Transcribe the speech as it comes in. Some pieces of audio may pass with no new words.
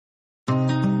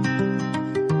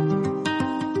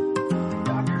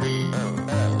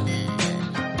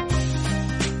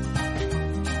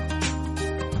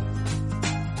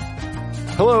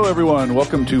Hello, everyone.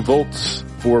 Welcome to Volts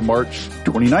for March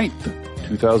 29th,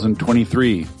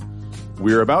 2023.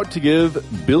 We're about to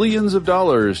give billions of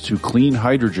dollars to clean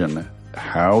hydrogen.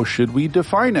 How should we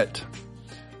define it?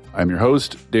 I'm your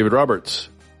host, David Roberts.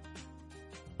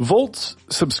 Volts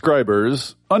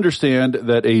subscribers understand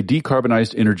that a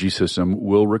decarbonized energy system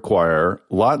will require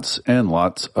lots and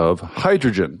lots of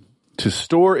hydrogen to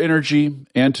store energy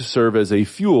and to serve as a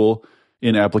fuel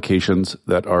in applications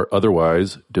that are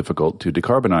otherwise difficult to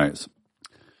decarbonize.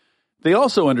 They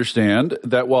also understand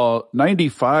that while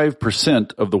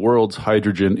 95% of the world's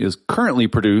hydrogen is currently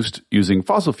produced using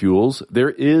fossil fuels, there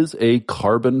is a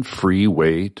carbon-free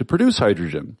way to produce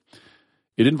hydrogen.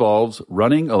 It involves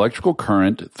running electrical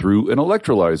current through an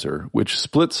electrolyzer, which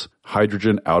splits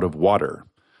hydrogen out of water.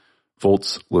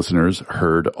 Volts listeners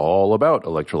heard all about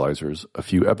electrolyzers a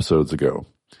few episodes ago.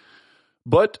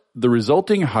 But the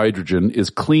resulting hydrogen is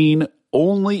clean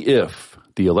only if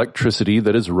the electricity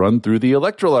that is run through the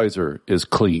electrolyzer is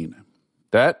clean.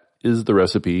 That is the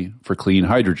recipe for clean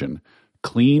hydrogen.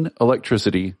 Clean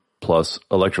electricity plus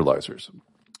electrolyzers.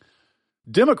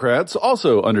 Democrats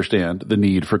also understand the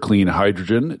need for clean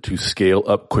hydrogen to scale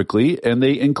up quickly, and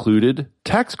they included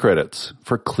tax credits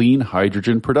for clean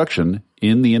hydrogen production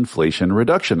in the Inflation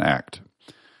Reduction Act.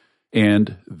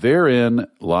 And therein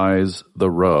lies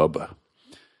the rub.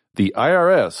 The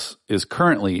IRS is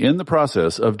currently in the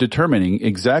process of determining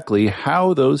exactly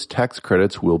how those tax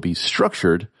credits will be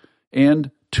structured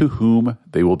and to whom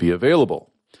they will be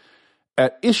available.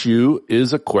 At issue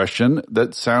is a question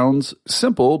that sounds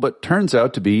simple but turns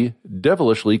out to be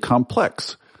devilishly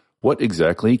complex. What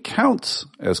exactly counts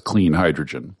as clean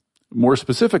hydrogen? More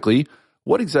specifically,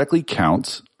 what exactly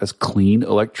counts as clean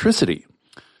electricity?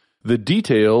 The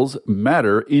details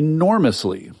matter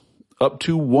enormously. Up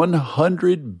to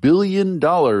 $100 billion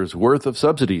worth of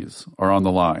subsidies are on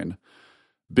the line.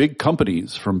 Big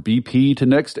companies from BP to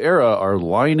NextEra are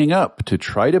lining up to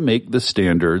try to make the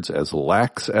standards as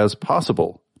lax as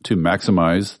possible to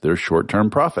maximize their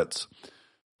short-term profits.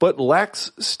 But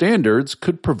lax standards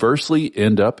could perversely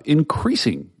end up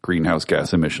increasing greenhouse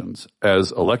gas emissions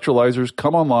as electrolyzers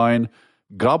come online,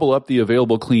 gobble up the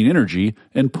available clean energy,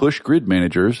 and push grid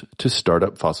managers to start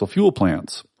up fossil fuel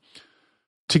plants.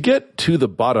 To get to the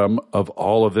bottom of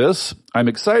all of this, I'm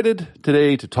excited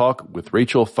today to talk with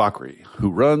Rachel Fakhri, who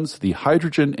runs the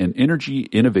Hydrogen and Energy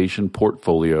Innovation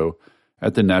Portfolio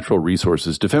at the Natural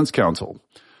Resources Defense Council,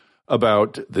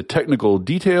 about the technical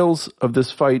details of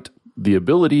this fight, the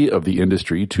ability of the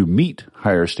industry to meet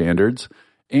higher standards,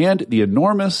 and the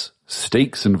enormous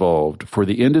stakes involved for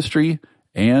the industry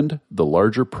and the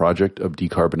larger project of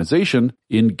decarbonization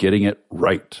in getting it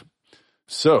right.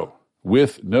 So,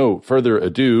 with no further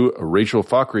ado, Rachel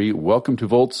Fakhri, welcome to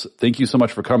Volts. Thank you so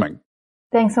much for coming.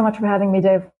 Thanks so much for having me,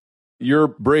 Dave. You're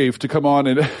brave to come on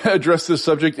and address this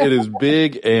subject. It is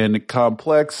big and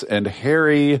complex and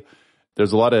hairy.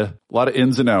 There's a lot of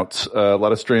ins and outs, a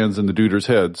lot of strands in the duder's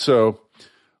head. So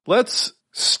let's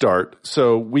start.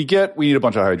 So we need a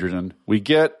bunch of hydrogen. We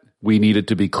need it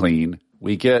to be clean.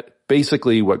 We get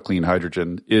basically what clean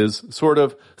hydrogen is, sort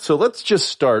of. So let's just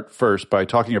start first by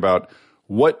talking about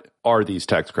what are these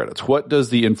tax credits? What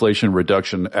does the Inflation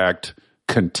Reduction Act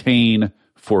contain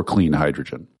for clean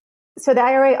hydrogen? So the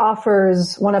IRA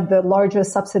offers one of the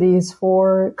largest subsidies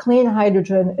for clean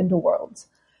hydrogen in the world.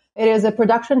 It is a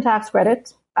production tax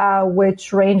credit,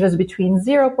 which ranges between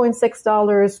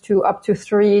 $0.6 to up to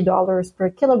 $3 per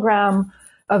kilogram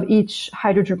of each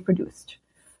hydrogen produced.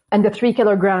 And the 3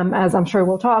 kilogram, as I'm sure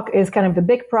we'll talk, is kind of the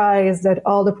big prize that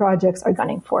all the projects are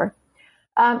gunning for.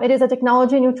 It is a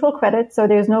technology neutral credit, so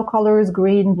there's no colors,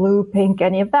 green, blue, pink,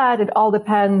 any of that. It all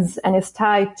depends and is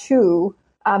tied to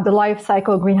the life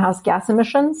cycle greenhouse gas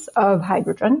emissions of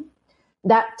hydrogen.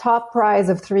 That top prize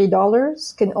of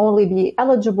 $3 can only be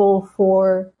eligible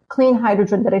for clean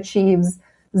hydrogen that achieves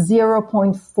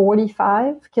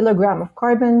 0.45 kilogram of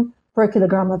carbon per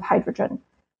kilogram of hydrogen.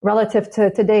 Relative to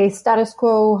today's status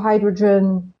quo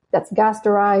hydrogen that's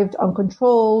gas-derived,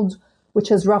 uncontrolled,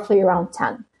 which is roughly around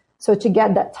 10. So to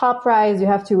get that top prize, you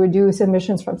have to reduce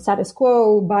emissions from status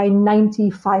quo by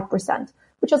 95%,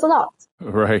 which is a lot.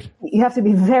 Right. You have to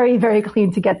be very, very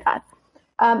clean to get that.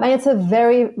 And it's a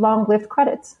very long-lived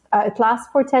credit. It lasts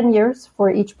for 10 years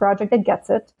for each project that gets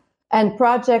it. And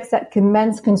projects that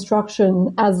commence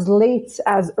construction as late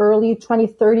as early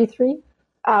 2033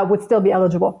 would still be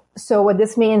eligible. So what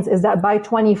this means is that by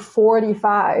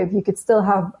 2045, you could still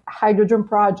have hydrogen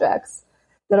projects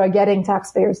that are getting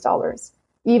taxpayers' dollars.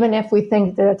 Even if we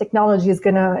think the technology is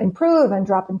going to improve and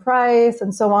drop in price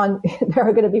and so on, there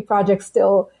are going to be projects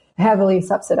still heavily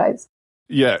subsidized.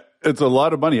 Yeah. It's a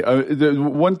lot of money. The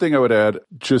one thing I would add,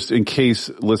 just in case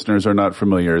listeners are not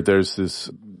familiar,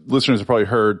 listeners have probably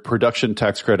heard production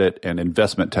tax credit and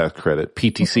investment tax credit,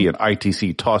 PTC and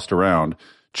ITC tossed around.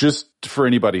 Just for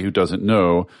anybody who doesn't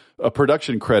know, a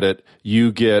production credit,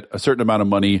 you get a certain amount of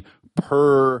money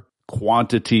per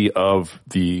quantity of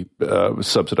the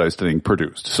subsidized thing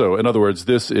produced. So in other words,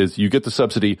 you get the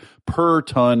subsidy per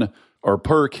ton or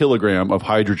per kilogram of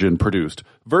hydrogen produced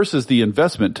versus the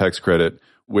investment tax credit,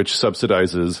 which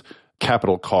subsidizes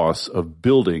capital costs of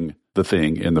building the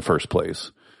thing in the first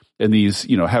place. And these,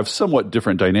 have somewhat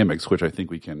different dynamics, which I think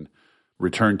we can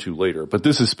return to later. But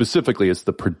this is specifically, it's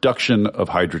the production of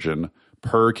hydrogen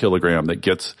per kilogram that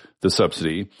gets the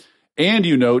subsidy. And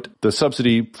you note the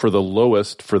subsidy for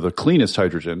the cleanest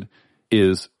hydrogen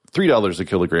is $3 a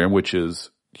kilogram, which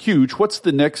is huge. What's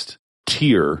the next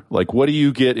tier? Like, what do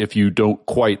you get if you don't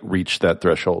quite reach that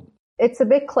threshold? It's a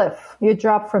big cliff. You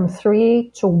drop from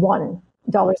 $3 to $1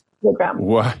 per kilogram.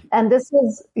 What? And this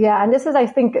is, I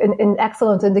think, an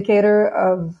excellent indicator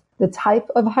of the type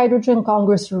of hydrogen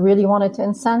Congress really wanted to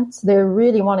incent. They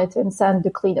really wanted to incent the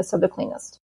cleanest of the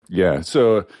cleanest. Yeah.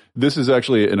 So this is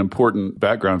actually an important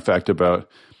background fact about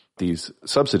these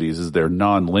subsidies is they're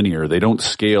non-linear. They don't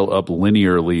scale up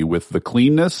linearly with the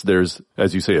cleanness. There's,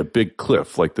 as you say, a big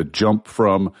cliff, like the jump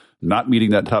from not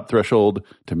meeting that top threshold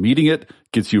to meeting it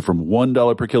gets you from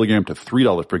 $1 per kilogram to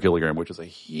 $3 per kilogram, which is a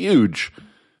huge,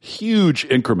 huge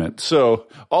increment. So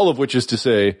all of which is to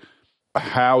say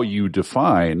how you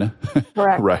define,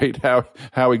 right?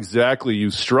 How exactly you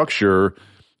structure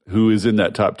who is in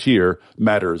that top tier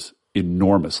matters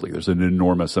enormously. There's an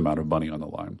enormous amount of money on the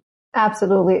line.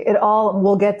 Absolutely.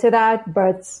 We'll get to that,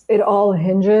 but it all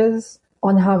hinges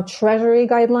on how Treasury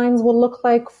guidelines will look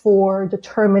like for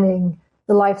determining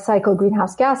the life cycle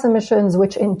greenhouse gas emissions,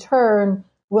 which in turn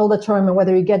will determine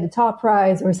whether you get the top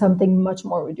prize or something much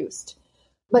more reduced.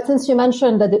 But since you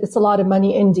mentioned that it's a lot of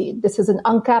money indeed, this is an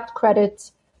uncapped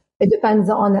credit. It depends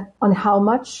on how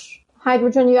much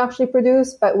hydrogen you actually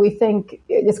produce, but we think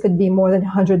this could be more than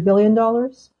 $100 billion.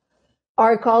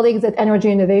 Our colleagues at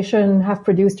Energy Innovation have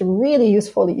produced a really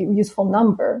useful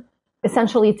number,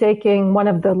 essentially taking one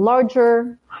of the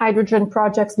larger hydrogen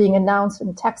projects being announced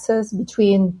in Texas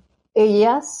between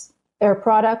AES, Air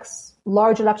Products,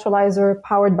 large electrolyzer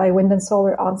powered by wind and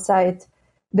solar on site.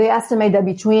 They estimate that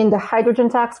between the hydrogen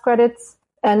tax credits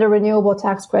and the renewable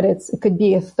tax credits, it could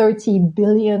be a $30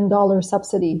 billion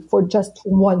subsidy for just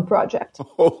one project.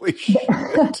 Holy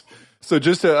shit. So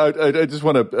I just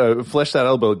want to flesh that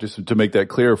out a little just to make that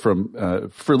clear for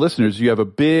listeners. You have a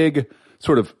big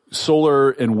sort of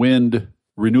solar and wind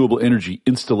renewable energy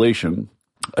installation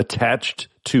attached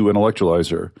to an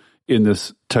electrolyzer in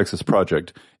this Texas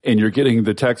project, and you're getting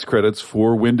the tax credits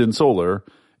for wind and solar,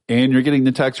 and you're getting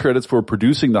the tax credits for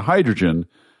producing the hydrogen.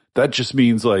 That just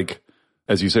means, like,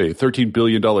 as you say, $13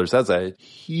 billion. That's a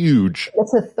huge.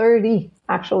 It's a 30,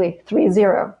 actually,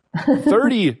 30.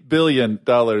 $30 billion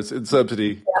in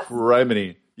subsidy. Yes.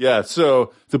 Criminy. Yeah.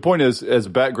 So the point is, as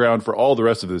background for all the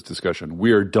rest of this discussion,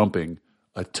 we are dumping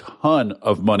a ton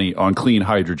of money on clean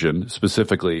hydrogen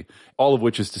specifically, all of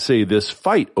which is to say this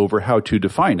fight over how to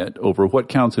define it, over what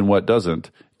counts and what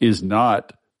doesn't, is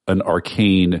not an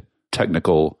arcane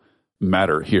technical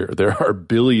matter here. There are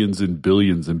billions and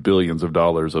billions and billions of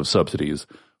dollars of subsidies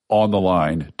on the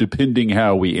line, depending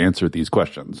how we answer these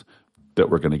questions that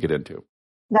we're going to get into.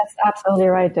 That's absolutely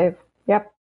right, Dave.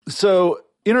 Yep. So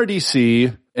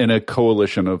NRDC and a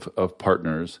coalition of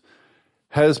partners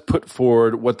has put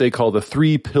forward what they call the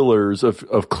 3 pillars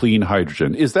of clean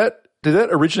hydrogen. Did that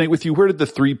originate with you? Where did the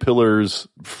 3 pillars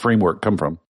framework come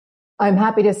from? I'm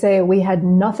happy to say we had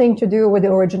nothing to do with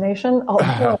the origination,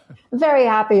 although very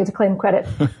happy to claim credit.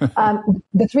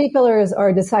 The 3 pillars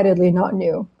are decidedly not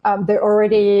new. They're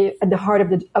already at the heart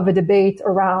of a debate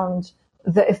around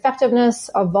the effectiveness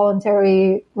of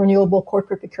voluntary renewable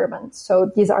corporate procurement. So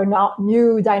these are not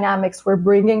new dynamics we're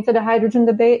bringing to the hydrogen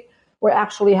debate. We're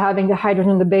actually having the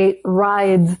hydrogen debate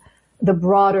ride the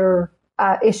broader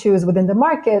issues within the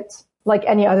market like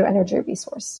any other energy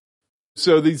resource.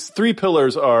 So these 3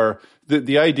 pillars are,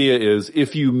 the idea is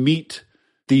if you meet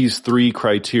these 3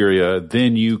 criteria,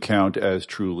 then you count as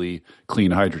truly clean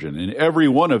hydrogen. And every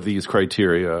one of these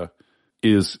criteria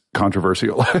is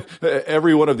controversial.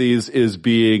 Every one of these is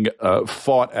being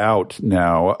fought out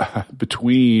now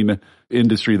between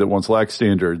industry that wants lax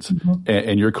standards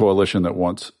and your coalition that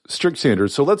wants strict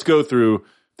standards. So let's go through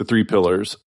the 3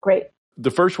 pillars. Great.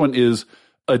 The first one is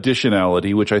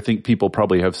additionality, which I think people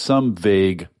probably have some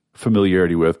vague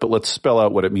familiarity with, but let's spell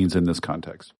out what it means in this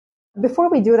context. Before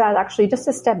we do that, actually, just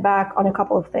to step back on a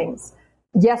couple of things.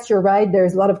 Yes, you're right.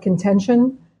 There's a lot of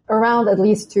contention around at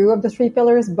least two of the three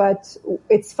pillars, but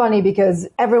it's funny because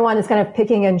everyone is kind of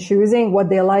picking and choosing what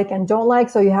they like and don't like.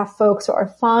 So you have folks who are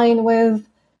fine with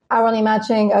hourly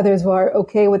matching, others who are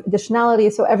okay with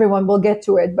additionality. So everyone will get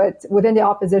to it. But within the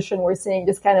opposition, we're seeing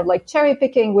just kind of like cherry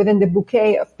picking within the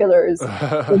bouquet of pillars.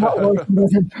 What works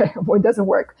and what doesn't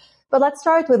work. But let's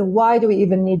start with why do we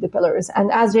even need the pillars?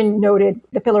 And as you noted,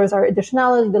 the pillars are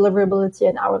additionality, deliverability,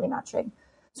 and hourly matching.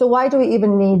 So why do we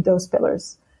even need those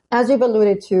pillars? As you've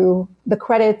alluded to, the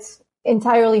credit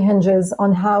entirely hinges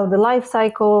on how the life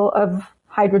cycle of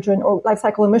hydrogen or life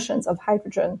cycle emissions of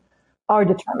hydrogen are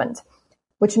determined,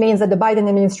 which means that the Biden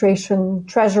administration,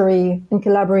 Treasury, in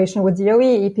collaboration with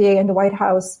DOE, EPA, and the White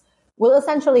House, will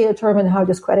essentially determine how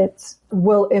this credit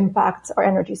will impact our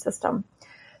energy system.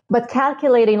 But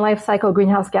calculating life cycle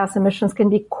greenhouse gas emissions can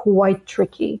be quite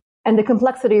tricky, and the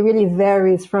complexity really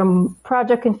varies from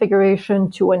project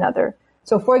configuration to another.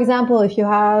 So, for example, if you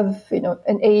have,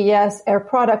 an AES Air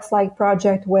Products like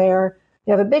project where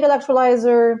you have a big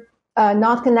electrolyzer,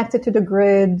 not connected to the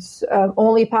grid,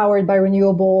 only powered by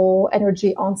renewable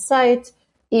energy on site,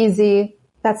 easy,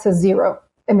 that's a zero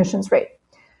emissions rate.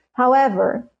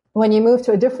 However, when you move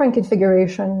to a different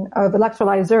configuration of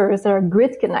electrolyzers that are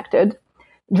grid connected,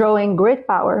 drawing grid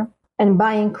power and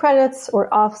buying credits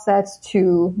or offsets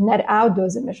to net out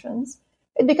those emissions,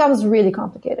 it becomes really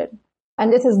complicated.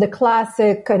 And this is the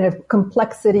classic kind of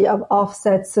complexity of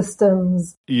offset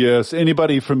systems. Yes,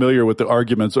 anybody familiar with the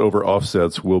arguments over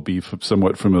offsets will be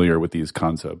somewhat familiar with these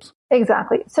concepts.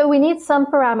 Exactly. So we need some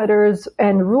parameters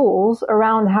and rules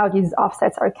around how these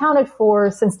offsets are accounted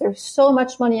for, since there's so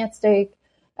much money at stake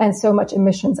and so much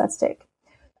emissions at stake.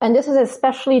 And this is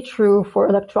especially true for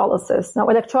electrolysis. Now,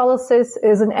 electrolysis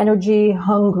is an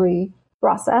energy-hungry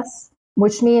process,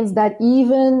 which means that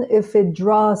even if it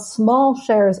draws small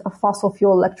shares of fossil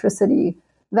fuel electricity,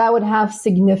 that would have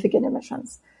significant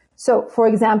emissions. So, for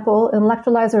example, an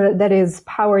electrolyzer that is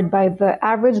powered by the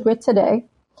average grid today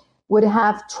would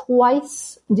have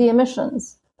twice the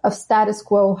emissions of status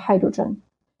quo hydrogen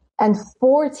and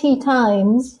 40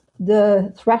 times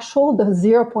the threshold, the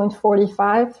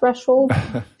 0.45 threshold,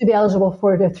 to be eligible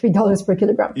for the $3 per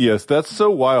kilogram. Yes, that's so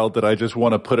wild that I just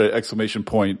want to put an exclamation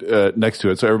point next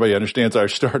to it so everybody understands our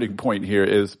starting point here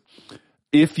is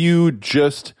if you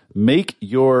just make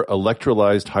your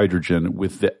electrolyzed hydrogen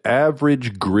with the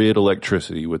average grid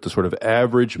electricity, with the sort of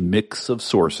average mix of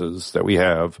sources that we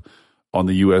have on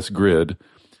the U.S. grid,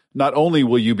 not only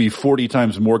will you be 40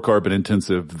 times more carbon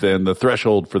intensive than the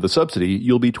threshold for the subsidy,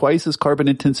 you'll be twice as carbon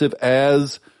intensive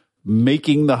as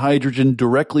making the hydrogen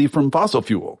directly from fossil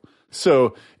fuel.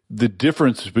 So the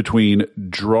difference between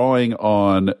drawing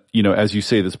on, as you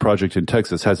say, this project in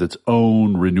Texas has its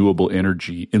own renewable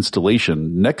energy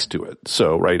installation next to it.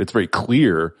 So, right, it's very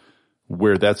clear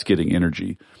where that's getting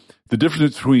energy. The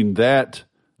difference between that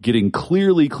getting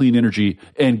clearly clean energy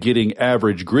and getting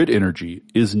average grid energy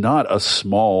is not a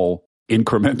small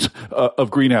increment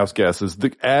of greenhouse gases.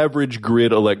 The average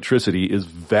grid electricity is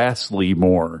vastly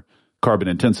more carbon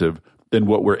intensive than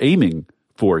what we're aiming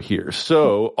for here.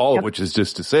 So all of which is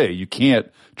just to say you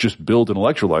can't just build an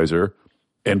electrolyzer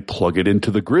and plug it into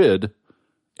the grid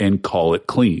and call it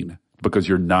clean because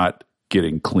you're not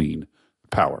getting clean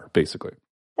power, basically.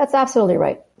 That's absolutely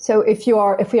right. So if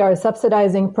we are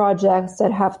subsidizing projects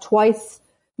that have twice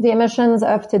the emissions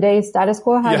of today's status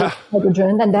quo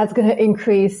hydrogen, then that's going to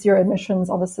increase your emissions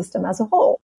on the system as a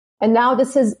whole. And now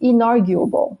this is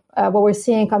inarguable. What we're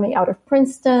seeing coming out of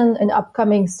Princeton, an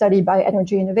upcoming study by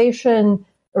Energy Innovation,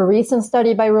 a recent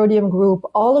study by Rhodium Group,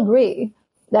 all agree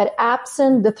that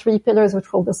absent the three pillars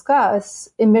which we'll discuss,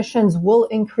 emissions will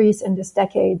increase in this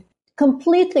decade,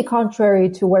 completely contrary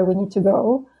to where we need to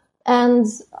go, and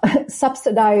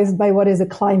subsidized by what is a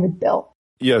climate bill.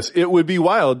 Yes, it would be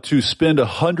wild to spend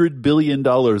 $100 billion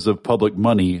of public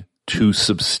money to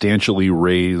substantially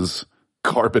raise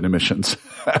carbon emissions.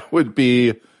 That would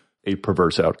be a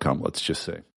perverse outcome, let's just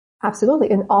say.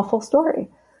 Absolutely, an awful story.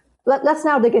 Let's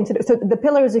now dig into this. So the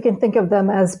pillars, you can think of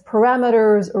them as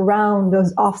parameters around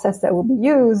those offsets that will be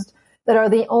used that are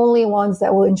the only ones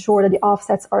that will ensure that the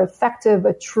offsets are effective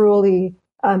at truly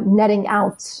netting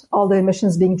out all the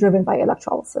emissions being driven by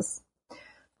electrolysis.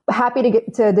 Happy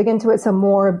to dig into it some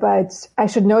more, but I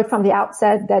should note from the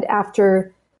outset that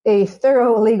after a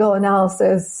thorough legal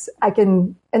analysis, I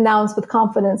can announce with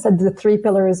confidence that the three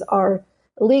pillars are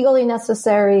legally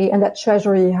necessary and that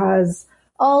Treasury has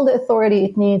all the authority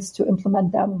it needs to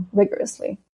implement them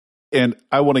rigorously. And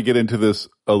I want to get into this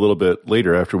a little bit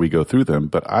later after we go through them,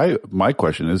 but my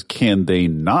question is, can they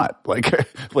not?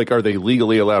 Like, are they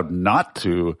legally allowed not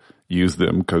to use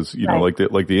them? Because, like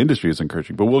the industry is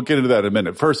encouraging. But we'll get into that in a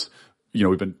minute. First,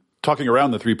 we've been talking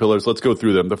around the three pillars. Let's go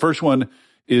through them. The first one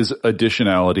is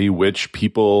additionality, which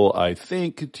people, I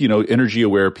think, energy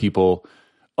aware people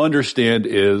understand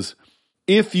is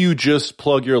if you just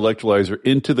plug your electrolyzer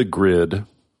into the grid,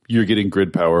 you're getting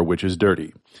grid power, which is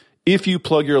dirty. If you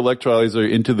plug your electrolyzer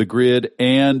into the grid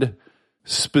and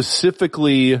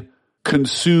specifically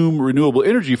consume renewable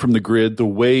energy from the grid the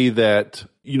way that,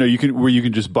 you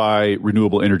can just buy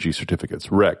renewable energy certificates,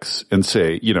 RECs, and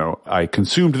say, I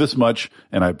consumed this much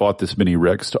and I bought this many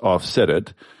RECs to offset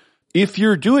it. If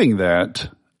you're doing that,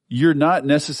 you're not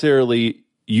necessarily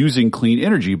using clean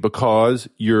energy because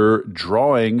you're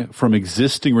drawing from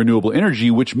existing renewable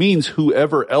energy, which means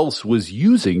whoever else was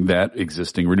using that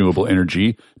existing renewable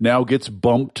energy now gets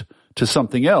bumped to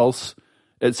something else,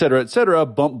 et cetera,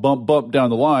 bump down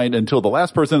the line until the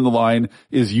last person in the line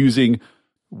is using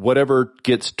whatever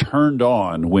gets turned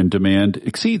on when demand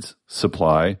exceeds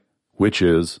supply, which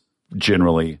is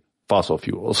generally fossil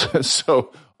fuels.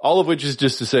 So all of which is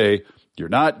just to say you're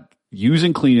not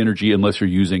using clean energy unless you're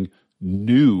using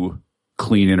new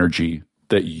clean energy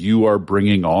that you are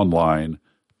bringing online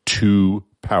to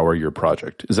power your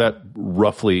project. Is that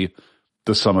roughly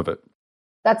the sum of it?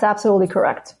 That's absolutely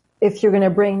correct. If you're going to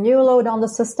bring new load on the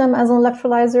system as an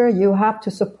electrolyzer, you have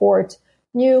to support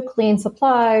new clean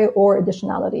supply or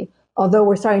additionality. Although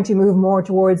we're starting to move more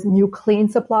towards new clean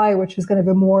supply, which is going to be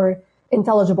a more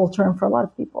intelligible term for a lot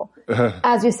of people.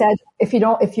 As you said, if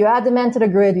you add demand to the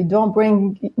grid, you don't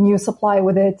bring new supply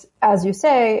with it. As you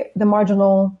say, the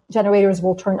marginal generators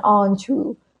will turn on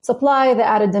to supply the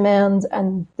added demand,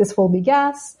 and this will be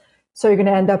gas. So you're going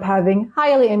to end up having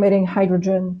highly emitting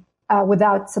hydrogen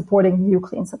without supporting new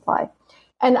clean supply.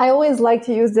 And I always like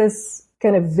to use this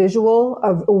kind of visual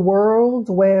of a world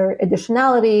where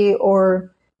additionality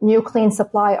or new clean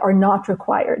supply are not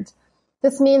required.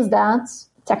 This means that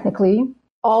technically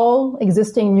all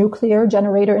existing nuclear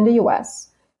generator in the US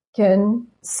can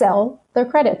sell their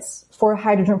credits for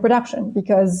hydrogen production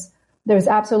because there's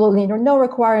absolutely no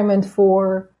requirement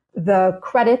for the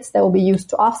credits that will be used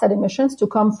to offset emissions to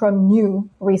come from new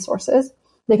resources.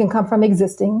 They can come from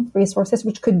existing resources,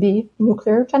 which could be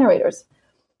nuclear generators.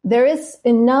 There is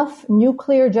enough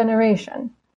nuclear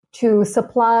generation to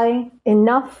supply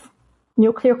enough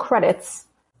nuclear credits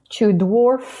to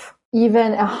dwarf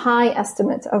even a high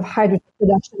estimate of hydrogen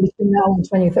production between now and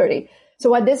 2030. So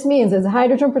what this means is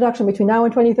hydrogen production between now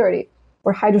and 2030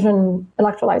 for hydrogen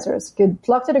electrolyzers could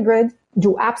plug to the grid,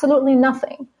 do absolutely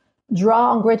nothing,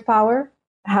 draw on grid power,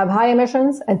 have high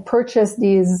emissions, and purchase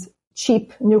these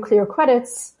cheap nuclear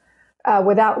credits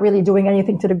without really doing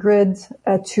anything to the grid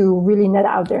to really net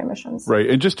out their emissions. Right.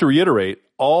 And just to reiterate,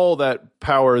 all that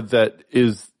power that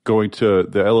is going to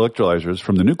the electrolyzers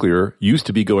from the nuclear used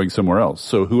to be going somewhere else.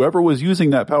 So whoever was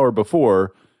using that power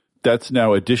before, that's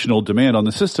now additional demand on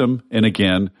the system. And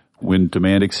again, when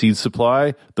demand exceeds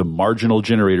supply, the marginal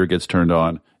generator gets turned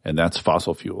on, and that's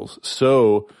fossil fuels.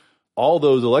 So all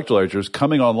those electrolyzers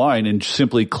coming online and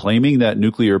simply claiming that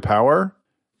nuclear power,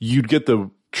 you'd get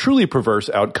the truly perverse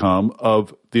outcome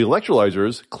of the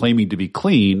electrolyzers claiming to be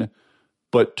clean,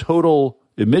 but total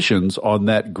emissions on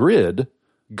that grid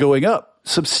going up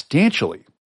substantially.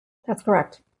 That's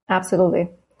correct. Absolutely.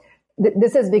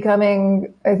 This is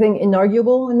becoming, I think,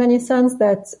 inarguable in many sense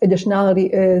that additionality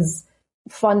is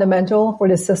fundamental for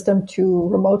the system to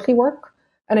remotely work.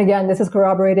 And again, this is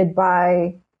corroborated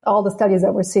by all the studies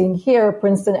that we're seeing here,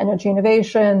 Princeton Energy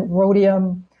Innovation,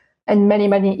 Rhodium, and many,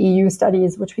 many EU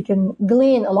studies, which we can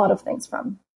glean a lot of things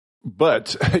from.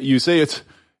 But you say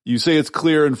it's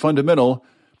clear and fundamental.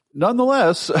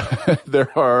 Nonetheless,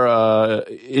 there are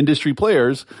industry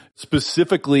players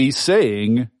specifically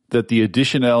saying that the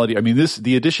additionality,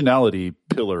 the additionality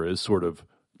pillar is sort of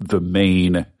the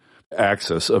main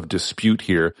axis of dispute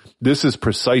here. This is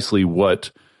precisely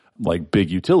what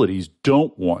big utilities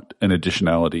don't want, an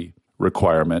additionality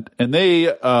requirement. And they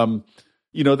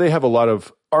have a lot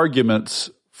of arguments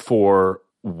for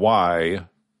why,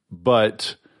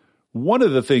 but one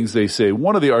of the things they say,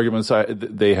 one of the arguments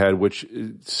they had, which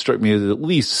struck me as at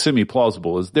least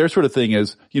semi-plausible, is their sort of thing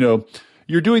is,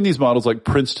 you're doing these models like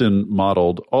Princeton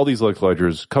modeled all these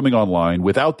electrolyzers coming online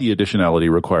without the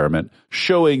additionality requirement,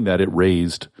 showing that it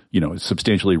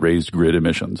substantially raised grid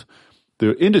emissions.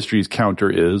 The industry's counter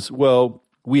is, well,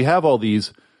 we have all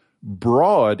these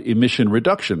broad emission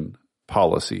reduction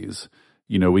policies.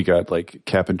 We got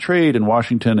cap and trade in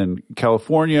Washington and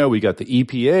California. We got the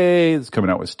EPA that's coming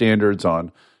out with standards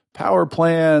on power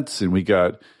plants, and we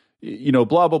got,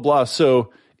 blah, blah, blah.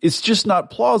 So it's just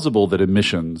not plausible that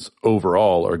emissions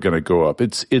overall are going to go up.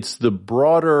 It's the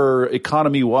broader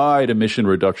economy-wide emission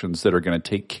reductions that are going to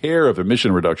take care of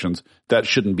emission reductions. That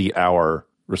shouldn't be our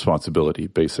responsibility,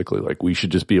 basically. Like we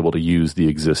should just be able to use the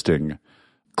existing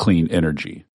clean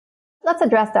energy. Let's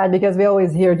address that because we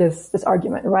always hear this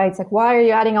argument, right? It's like, why are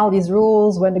you adding all these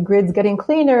rules when the grid's getting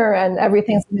cleaner and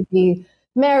everything's going to be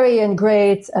merry and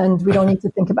great and we don't need to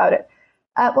think about it?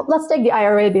 But let's take the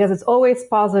IRA because it's always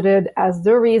posited as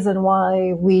the reason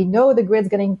why we know the grid's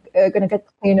going to get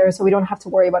cleaner, so we don't have to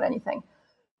worry about anything.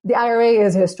 The IRA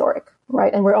is historic,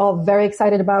 right? And we're all very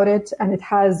excited about it, and it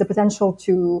has the potential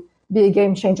to be a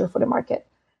game changer for the market.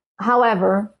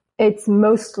 However, it's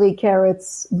mostly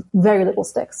carrots, very little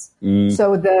sticks.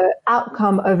 So the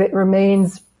outcome of it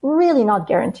remains really not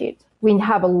guaranteed. We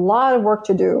have a lot of work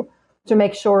to do to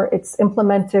make sure it's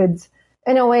implemented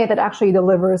in a way that actually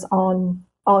delivers on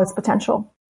all its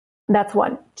potential. That's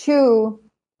one. Two,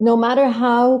 no matter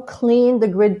how clean the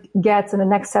grid gets in the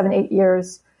next 7-8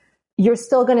 years, you're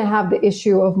still going to have the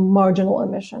issue of marginal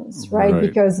emissions, right?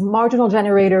 Because marginal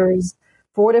generators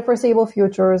for the foreseeable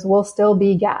futures will still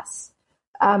be gas.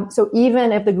 So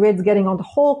even if the grid's getting on the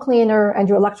whole cleaner and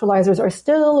your electrolyzers are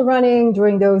still running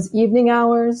during those evening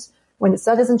hours when the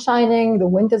sun isn't shining, the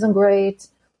wind isn't great,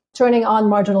 turning on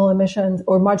marginal emissions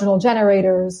or marginal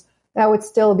generators, that would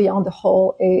still be on the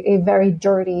whole a very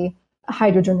dirty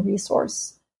hydrogen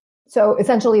resource. So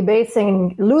essentially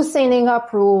loosening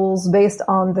up rules based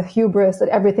on the hubris that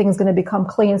everything's going to become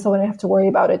clean, so we don't have to worry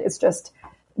about it, it's just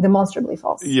demonstrably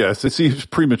false. Yes, it seems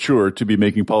premature to be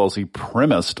making policy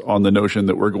premised on the notion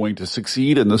that we're going to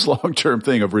succeed in this long-term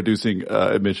thing of reducing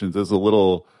emissions. It's a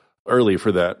little early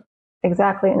for that.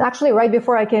 Exactly. And actually, right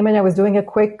before I came in, I was doing a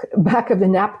quick back of the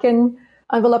napkin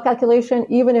envelope calculation.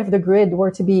 Even if the grid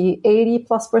were to be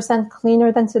 80+%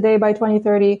 cleaner than today by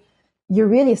 2030, you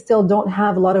really still don't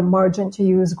have a lot of margin to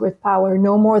use grid power,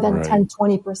 no more than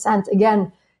 10-20%.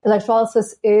 Again,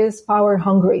 electrolysis is power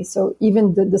hungry. So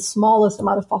even the smallest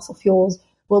amount of fossil fuels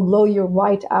will blow you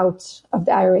right out of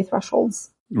the IRA thresholds.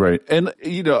 Right. And,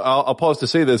 I'll pause to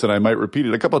say this, and I might repeat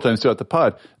it a couple of times throughout the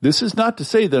pod. This is not to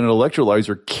say that an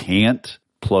electrolyzer can't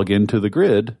plug into the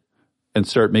grid and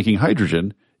start making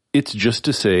hydrogen. It's just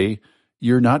to say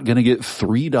you're not going to get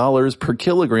 $3 per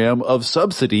kilogram of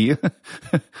subsidy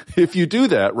if you do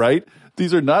that, right?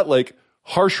 These are not like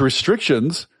harsh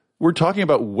restrictions. We're talking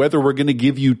about whether we're going to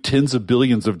give you tens of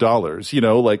billions of dollars.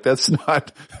 That's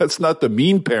not the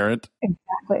mean parent.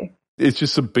 Exactly. It's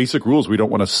just some basic rules. We don't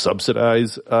want to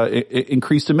subsidize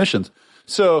increased emissions.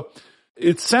 So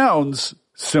it sounds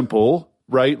simple,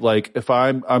 right? Like if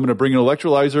I'm going to bring an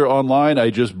electrolyzer online, I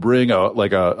just bring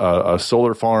a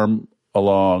solar farm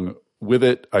along with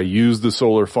it. I use the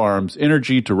solar farm's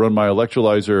energy to run my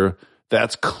electrolyzer.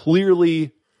 That's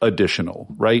clearly additional,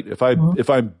 right? If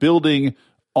I'm building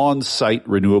on-site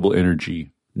renewable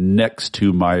energy next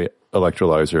to my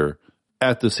electrolyzer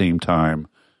at the same time,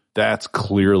 that's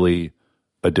clearly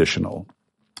additional.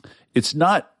 It's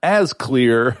not as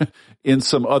clear in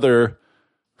some other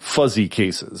fuzzy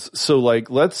cases. So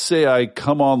let's say I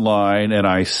come online and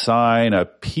I sign a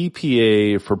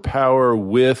PPA for power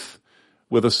with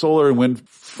a solar and wind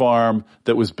farm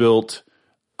that was built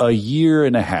a year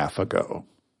and a half ago,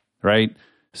 right?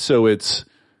 So it's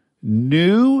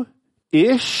new-ish,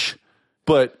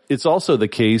 but it's also the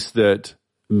case that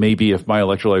maybe if my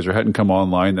electrolyzer hadn't come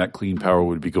online, that clean power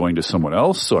would be going to someone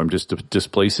else. So I'm just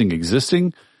displacing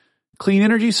existing clean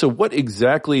energy. So what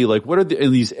exactly, what are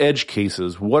in these edge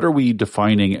cases, what are we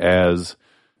defining as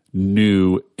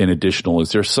new and additional?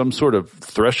 Is there some sort of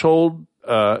threshold?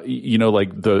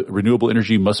 The renewable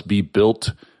energy must be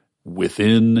built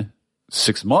within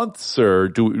 6 months, or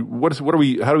how do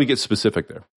we get specific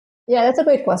there? Yeah, that's a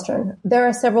great question. There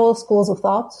are several schools of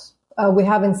thought. We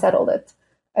haven't settled it.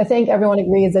 I think everyone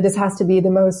agrees that this has to be the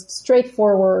most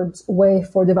straightforward way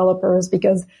for developers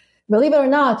because, believe it or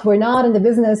not, we're not in the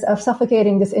business of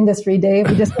suffocating this industry, Dave.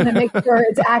 We just want to make sure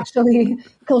it's actually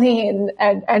clean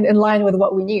and in line with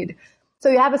what we need. So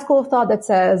you have a school of thought that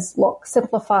says, look,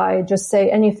 simplify, just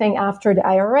say anything after the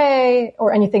IRA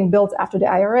or anything built after the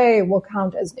IRA will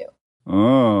count as new.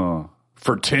 Oh,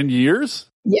 for 10 years?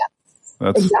 Yes,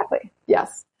 exactly.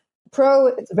 Yes. Pro,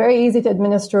 it's very easy to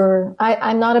administer.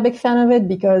 I'm not a big fan of it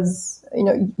because,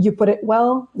 you put it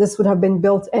well. This would have been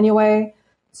built anyway.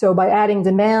 So by adding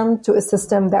demand to a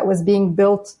system that was being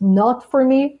built not for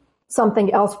me,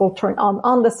 something else will turn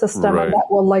on the system, right. And that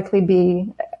will likely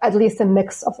be at least a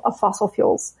mix of fossil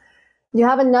fuels. You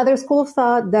have another school of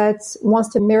thought that wants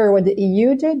to mirror what the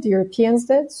EU did, the Europeans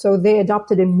did. So they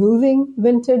adopted a moving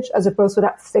vintage as opposed to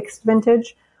that fixed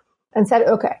vintage and said,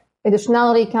 okay,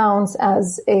 additionality counts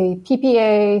as a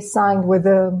PPA signed with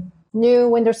a new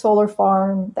wind or solar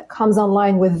farm that comes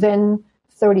online within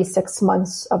 36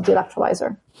 months of the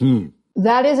electrolyzer.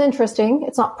 That is interesting.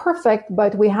 It's not perfect,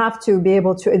 but we have to be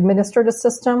able to administer the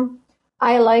system.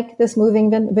 I like this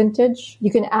moving vintage.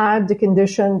 You can add the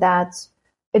condition that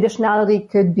additionality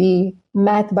could be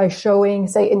met by showing,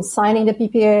 say, in signing the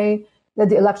PPA, that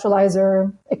the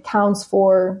electrolyzer accounts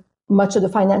for much of the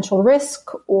financial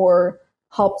risk or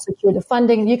helps secure the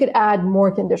funding. You could add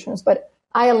more conditions, but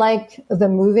I like the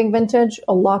moving vintage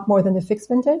a lot more than the fixed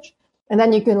vintage. And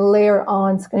then you can layer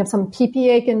on kind of some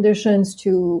PPA conditions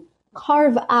to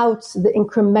carve out the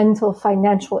incremental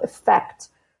financial effect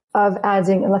of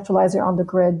adding electrolyzer on the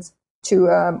grid to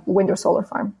a wind or solar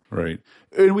farm. Right.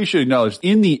 And we should acknowledge,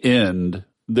 in the end,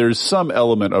 there's some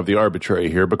element of the arbitrary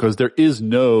here because there is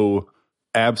no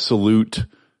absolute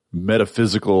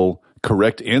metaphysical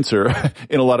correct answer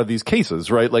in a lot of these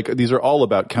cases, right? Like these are all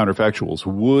about counterfactuals.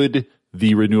 Would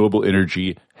the renewable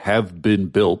energy have been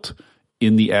built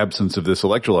in the absence of this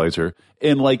electrolyzer?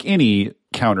 And like any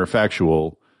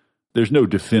counterfactual, there's no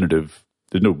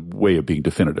way of being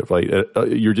definitive, right?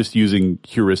 You're just using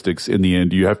heuristics in the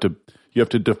end. You have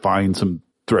to define some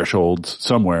thresholds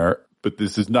somewhere, but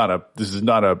this is not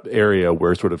a area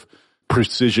where sort of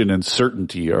precision and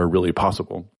certainty are really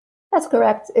possible. That's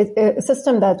correct. A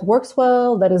system that works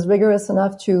well, that is rigorous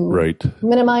enough to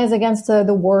minimize against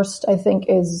the worst, I think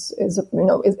is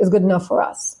good enough for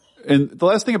us. And the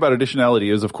last thing about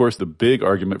additionality is, of course, the big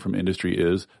argument from industry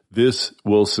is this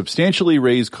will substantially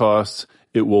raise costs.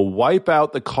 It will wipe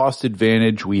out the cost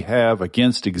advantage we have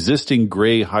against existing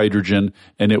gray hydrogen,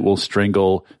 and it will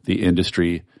strangle the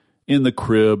industry in the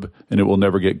crib, and it will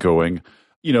never get going.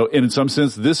 You know, and in some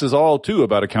sense, this is all too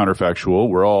about a counterfactual.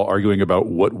 We're all arguing about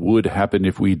what would happen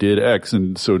if we did X.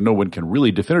 And so no one can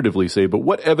really definitively say, but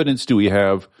what evidence do we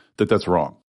have that that's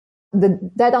wrong?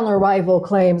 The dead on arrival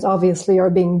claims obviously are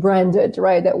being branded,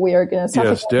 right? That we are going to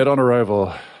suffocate. Yes, dead on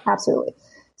arrival. Absolutely.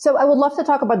 So I would love to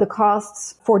talk about the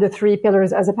costs for the three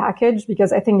pillars as a package,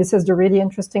 because I think this is the really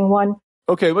interesting one.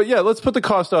 Okay, but yeah, let's put the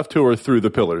cost off tour through the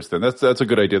pillars then. That's a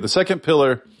good idea. The second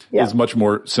pillar is much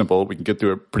more simple. We can get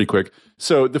through it pretty quick.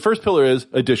 So the first pillar is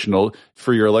additional.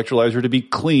 For your electrolyzer to be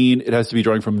clean, it has to be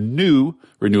drawing from new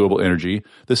renewable energy.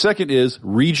 The second is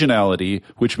regionality,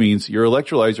 which means your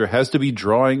electrolyzer has to be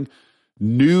drawing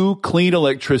new clean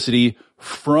electricity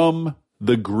from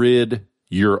the grid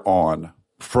you're on,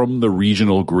 from the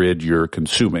regional grid you're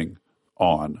consuming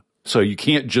on. So you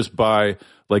can't just buy,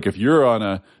 like if you're on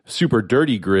a super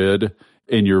dirty grid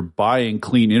and you're buying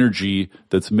clean energy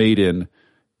that's made in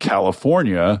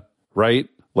California, right?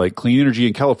 Like clean energy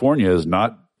in California is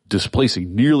not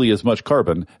displacing nearly as much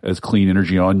carbon as clean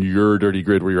energy on your dirty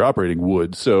grid where you're operating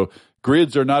would. So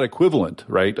grids are not equivalent,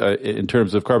 right, in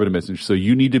terms of carbon emissions. So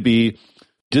you need to be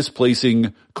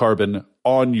displacing carbon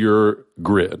on your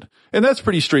grid. And that's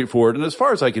pretty straightforward. And as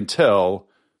far as I can tell,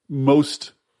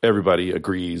 most everybody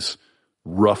agrees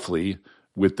roughly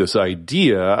with this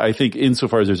idea. I think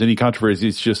insofar as there's any controversy,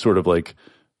 it's just sort of like,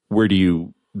 where do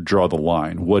you draw the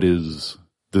line? What is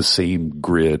the same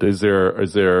grid? Is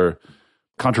there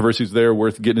controversies there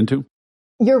worth getting into?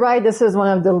 You're right. This is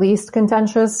one of the least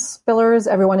contentious pillars.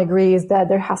 Everyone agrees that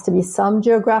there has to be some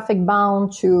geographic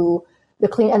bound to the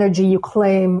clean energy you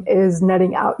claim is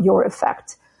netting out your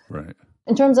effect. Right.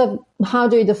 In terms of how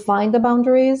do you define the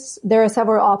boundaries, there are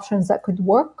several options that could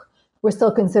work. We're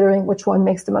still considering which one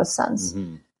makes the most sense.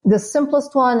 Mm-hmm. The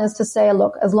simplest one is to say,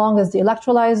 look, as long as the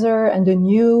electrolyzer and the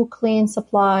new clean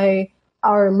supply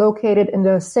are located in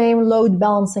the same load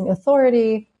balancing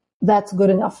authority, that's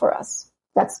good enough for us.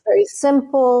 That's very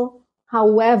simple.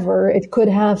 However, it could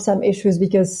have some issues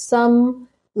because some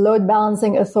load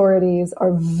balancing authorities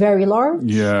are very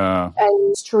large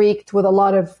and streaked with a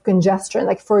lot of congestion.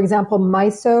 Like, for example,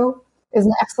 MISO is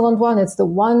an excellent one. It's the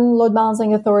one load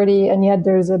balancing authority, and yet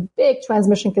there's a big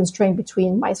transmission constraint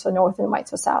between MISO North and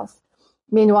MISO South.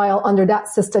 Meanwhile, under that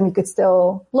system, you could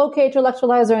still locate your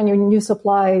electrolyzer and your new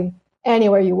supply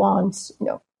anywhere you want,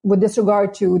 with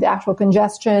disregard to the actual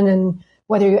congestion and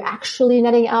whether you're actually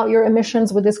netting out your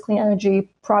emissions with this clean energy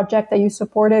project that you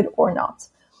supported or not.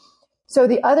 So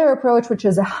the other approach, which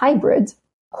is a hybrid,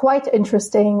 quite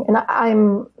interesting, and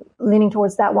I'm leaning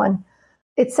towards that one.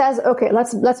 It says, okay,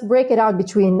 let's break it out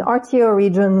between RTO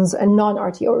regions and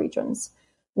non-RTO regions.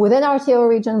 Within RTO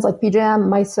regions like PJM,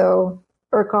 MISO,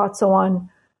 ERCOT, so on,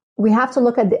 we have to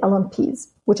look at the LMPs,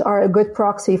 which are a good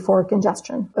proxy for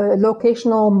congestion,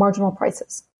 locational marginal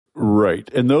prices. Right.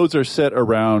 And those are set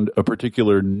around a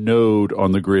particular node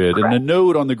on the grid. Correct. And a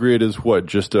node on the grid is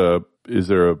what? Is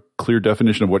there a clear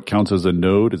definition of what counts as a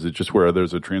node? Is it just where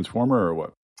there's a transformer or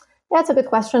what? Yeah, it's a good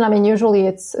question. I mean, usually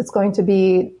it's going to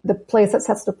be the place that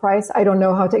sets the price. I don't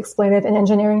know how to explain it in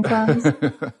engineering terms,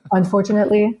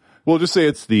 unfortunately. We'll just say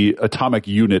it's the atomic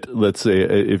unit. Let's say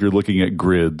if you're looking at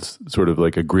grids, sort of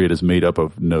like a grid is made up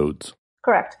of nodes.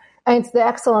 Correct. And it's the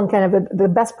excellent kind of the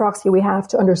best proxy we have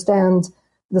to understand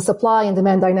the supply and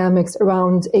demand dynamics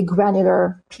around a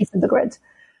granular piece of the grid.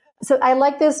 So I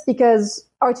like this because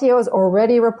RTOs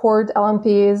already report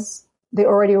LMPs. They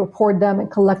already report them and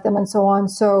collect them and so on.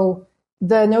 So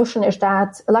the notion is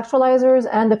that electrolyzers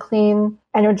and the clean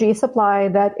energy supply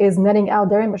that is netting out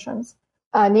their emissions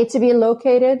need to be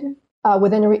located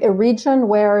within a region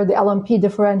where the LMP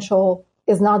differential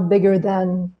is not bigger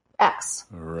than X.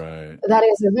 Right. That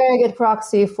is a very good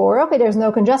proxy for, okay, there's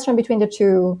no congestion between the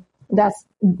two. That's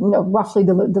roughly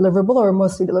deliverable or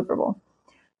mostly deliverable.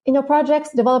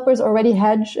 Projects, developers already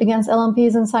hedge against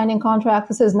LMPs and signing contracts.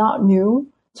 This is not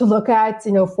new to look at,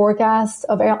 forecasts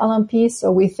of LMPs.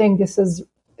 So we think this is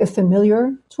a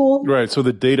familiar tool. Right. So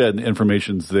the data and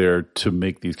information's there to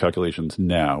make these calculations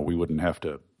now. We wouldn't have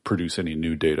to produce any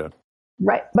new data.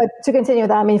 Right. But to continue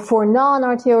that, for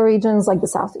non-RTO regions like the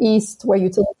Southeast, where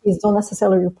utilities don't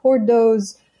necessarily report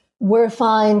those, we're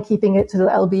fine keeping it to the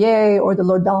LBA or the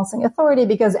load balancing authority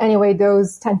because anyway,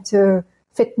 those tend to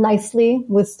fit nicely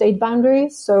with state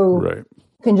boundaries. So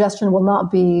congestion will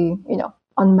not be,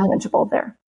 unmanageable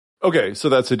there. Okay. So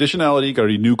that's additionality, got to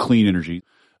be new clean energy.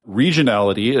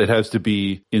 Regionality, it has to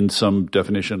be in some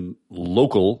definition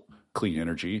local clean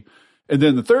energy. And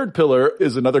then the third pillar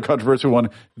is another controversial one.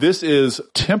 This is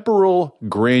temporal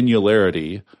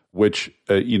granularity, which,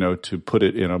 to put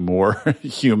it in a more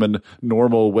human,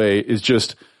 normal way, is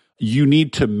just you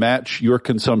need to match your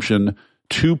consumption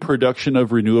to production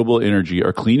of renewable energy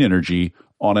or clean energy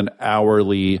on an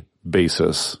hourly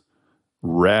basis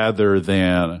rather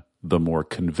than the more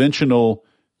conventional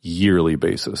yearly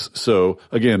basis. So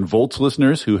again, Volts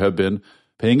listeners who have been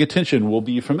paying attention will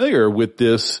be familiar with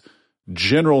this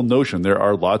general notion. There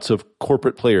are lots of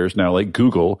corporate players now like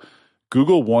Google.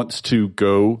 Google wants to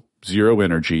go zero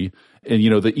energy. And,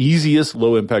 the easiest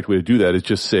low impact way to do that is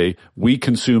just say, we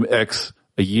consume X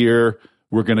a year.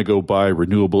 We're going to go buy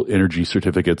renewable energy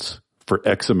certificates for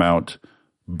X amount.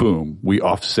 Boom. We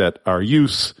offset our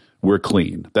use. We're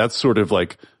clean. That's sort of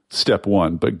like step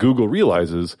one. But Google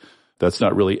realizes that's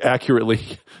not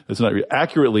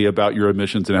accurately about your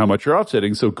emissions and how much you're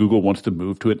offsetting. So Google wants to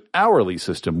move to an hourly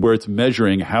system where it's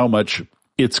measuring how much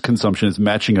its consumption is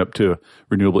matching up to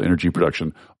renewable energy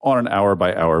production on an hour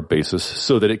by hour basis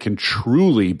so that it can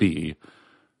truly be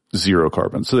zero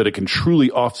carbon, so that it can truly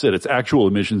offset its actual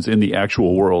emissions in the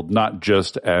actual world, not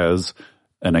just as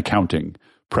an accounting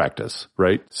practice,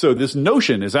 right? So this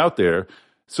notion is out there.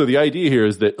 So the idea here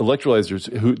is that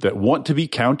electrolyzers that want to be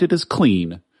counted as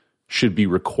clean should be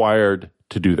required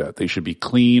to do that. They should be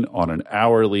clean on an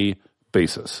hourly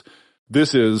basis.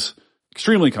 This is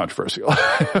extremely controversial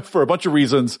for a bunch of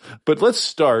reasons, but let's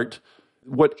start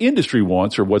what industry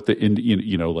wants or what the,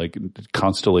 like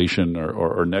Constellation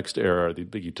or NextEra, the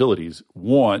big utilities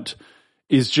want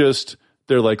is just,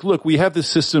 they're like, look, we have this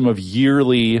system of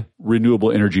yearly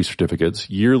renewable energy certificates,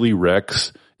 yearly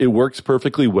RECs. It works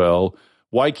perfectly well.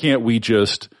 Why can't we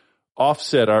just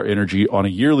offset our energy on a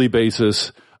yearly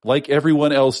basis like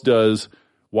everyone else does?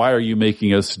 Why are you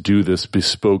making us do this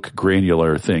bespoke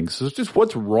granular thing? So it's just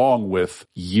what's wrong with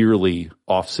yearly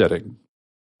offsetting?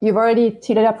 You've already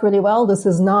teed it up really well. This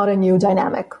is not a new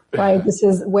dynamic, right? This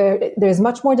is where there's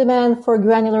much more demand for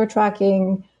granular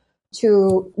tracking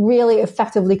to really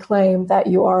effectively claim that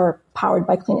you are powered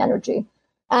by clean energy.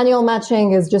 Annual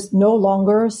matching is just no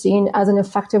longer seen as an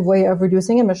effective way of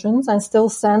reducing emissions and still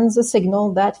sends a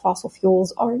signal that fossil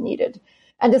fuels are needed.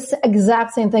 And this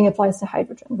exact same thing applies to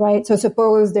hydrogen, right? So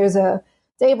suppose there's a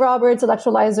Dave Roberts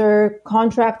electrolyzer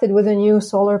contracted with a new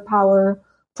solar power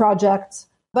project,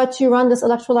 but you run this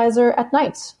electrolyzer at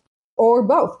night or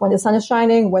both, when the sun is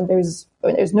shining, when there's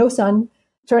no sun,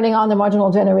 turning on the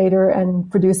marginal generator and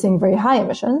producing very high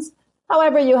emissions.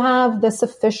 However, you have the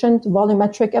sufficient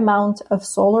volumetric amount of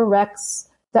solar RECs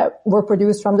that were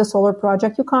produced from the solar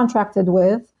project you contracted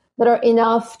with that are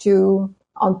enough to,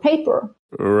 on paper.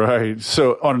 Right.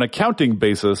 So on an accounting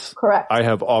basis, correct, I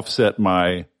have offset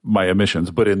my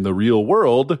emissions. But in the real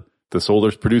world, the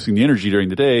solar's producing the energy during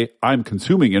the day. I'm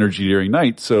consuming energy during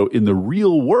night. So in the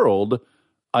real world,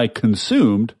 I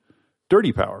consumed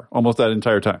dirty power almost that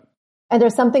entire time. And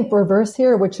there's something perverse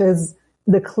here, which is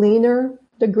the cleaner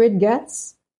the grid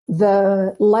gets,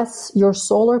 the less your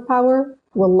solar power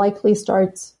will likely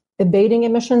start abating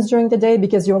emissions during the day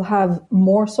because you'll have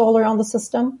more solar on the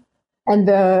system. And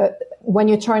when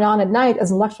you turn on at night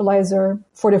as an electrolyzer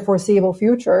for the foreseeable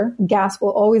future, gas will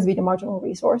always be the marginal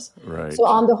resource. Right. So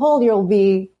on the whole, you'll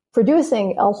be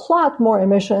producing a lot more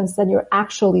emissions than you're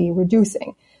actually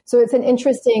reducing. So it's an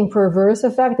interesting perverse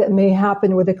effect that may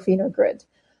happen with a cleaner grid.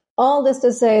 All this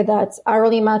to say that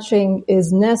hourly matching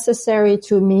is necessary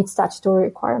to meet statutory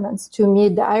requirements, to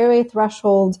meet the IRA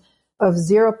threshold of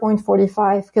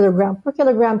 0.45 kilogram per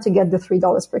kilogram to get the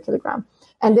 $3 per kilogram.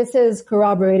 And this is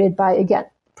corroborated by, again,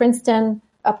 Princeton,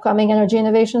 upcoming energy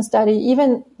innovation study,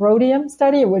 even Rhodium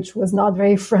study, which was not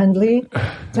very friendly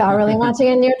to hourly matching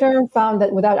in near term, found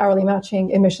that without hourly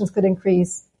matching, emissions could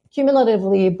increase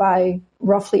cumulatively by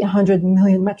roughly 100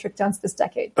 million metric tons this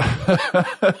decade.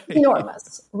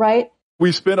 Enormous, right?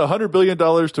 We spent $100 billion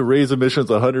to raise emissions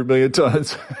 100 million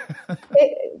tons.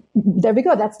 There we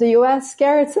go. That's the U.S.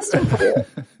 carrot system for you.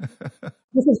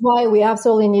 This is why we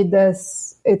absolutely need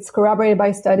this. It's corroborated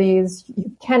by studies.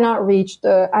 You cannot reach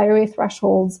the IRA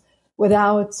thresholds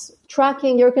without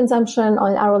tracking your consumption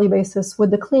on an hourly basis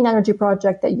with the clean energy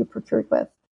project that you procured with.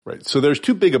 Right. So there's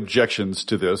two big objections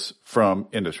to this from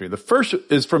industry. The first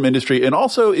is from industry and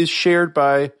also is shared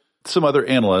by some other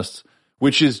analysts,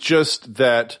 which is just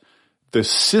that the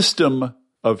system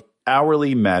of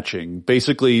hourly matching,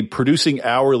 basically producing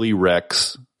hourly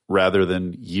RECs rather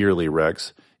than yearly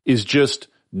RECs, is just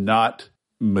not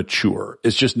mature.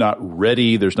 It's just not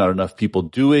ready. There's not enough people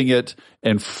doing it,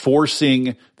 and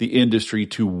forcing the industry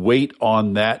to wait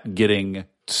on that getting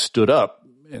stood up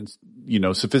and,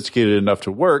 sophisticated enough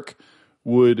to work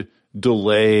would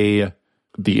delay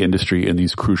the industry in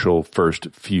these crucial first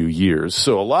few years.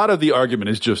 So a lot of the argument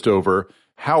is just over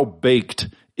how baked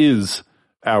is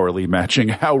hourly matching?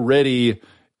 How ready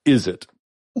is it?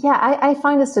 Yeah, I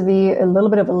find this to be a little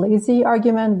bit of a lazy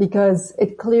argument because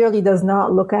it clearly does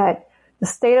not look at the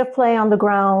state of play on the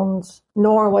ground,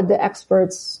 nor what the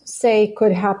experts say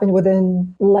could happen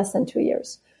within less than 2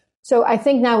 years. So I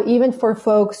think now even for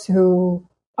folks who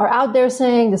are out there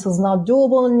saying this is not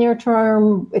doable in the near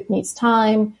term, it needs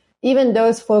time, even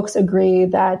those folks agree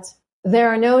that there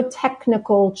are no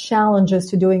technical challenges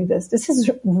to doing this. This is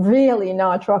really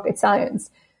not rocket science.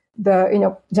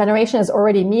 The generation is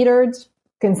already metered,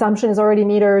 consumption is already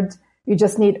metered. You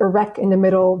just need a REC in the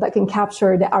middle that can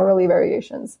capture the hourly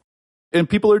variations. And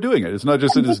people are doing it. It's not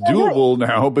just that it's doable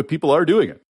now, but people are doing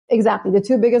it. Exactly. The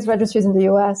two biggest registries in the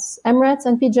US, MRETS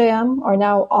and PJM, are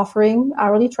now offering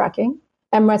hourly tracking.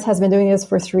 MRETS has been doing this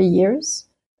for 3 years.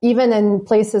 Even in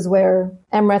places where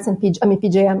MRETS and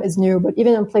PJM is new, but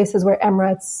even in places where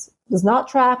MRETS does not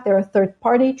track, there are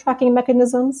third-party tracking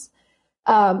mechanisms.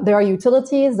 There are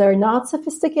utilities that are not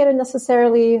sophisticated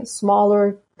necessarily,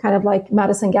 smaller, kind of like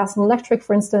Madison Gas and Electric,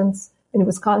 for instance, in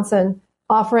Wisconsin,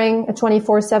 offering a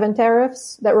 24/7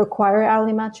 tariffs that require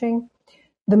hourly matching.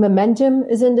 The momentum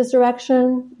is in this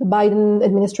direction. The Biden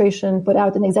administration put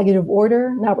out an executive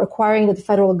order now requiring the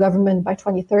federal government by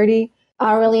 2030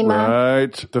 hourly match.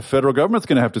 Right. The federal government's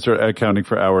going to have to start accounting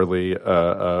for hourly. If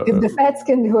the feds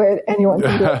can do it, anyone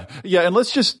can do it. Yeah, and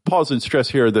let's just pause and stress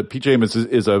here that PJM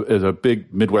is a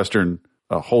big Midwestern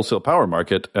wholesale power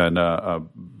market and a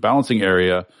balancing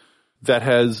area that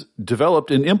has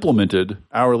developed and implemented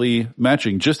hourly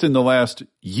matching just in the last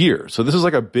year. So this is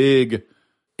like a big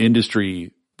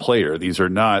industry player. These are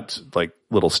not like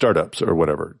little startups or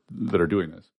whatever that are doing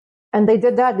this. And they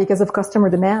did that because of customer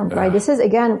demand, right? This is,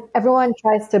 again, everyone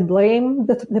tries to blame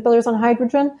the pillars on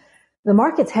hydrogen. The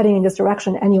market's heading in this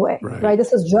direction anyway, right?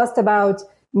 This is just about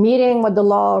meeting what the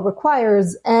law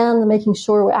requires and making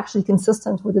sure we're actually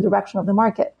consistent with the direction of the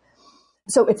market.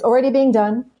 So it's already being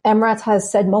done. MRATS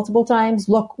has said multiple times,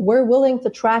 look, we're willing to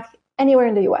track anywhere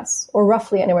in the US or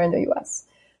roughly anywhere in the US.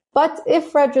 But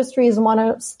if registries want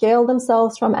to scale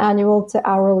themselves from annual to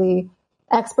hourly,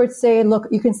 experts say, look,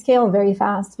 you can scale very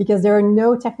fast because there are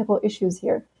no technical issues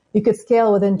here. You could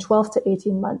scale within 12 to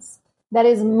 18 months. That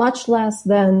is much less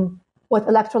than what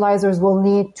electrolyzers will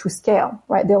need to scale,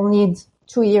 right? They'll need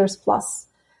 2 years plus.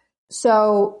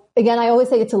 So again, I always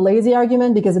say it's a lazy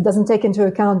argument because it doesn't take into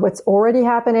account what's already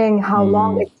happening, how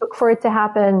long it took for it to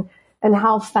happen, and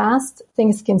how fast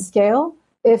things can scale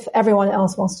if everyone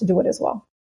else wants to do it as well.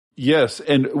 Yes.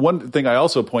 And one thing I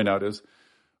also point out is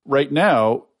right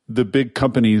now, the big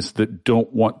companies that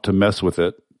don't want to mess with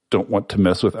it, don't want to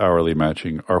mess with hourly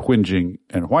matching, are whinging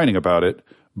and whining about it.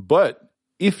 But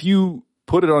if you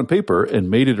put it on paper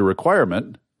and made it a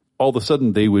requirement, all of a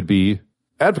sudden they would be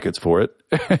advocates for it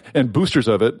and boosters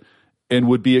of it and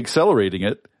would be accelerating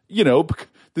it.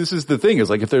 This is the thing, is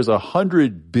like if there's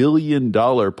 $100 billion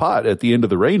pot at the end of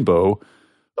the rainbow,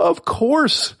 of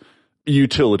course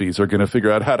utilities are going to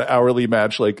figure out how to hourly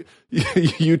match. Like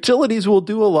utilities will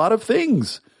do a lot of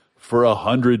things for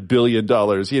 $100 billion.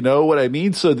 You know what I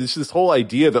mean? So this whole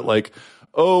idea that like,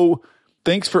 oh,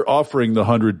 thanks for offering the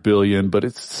 $100 billion, but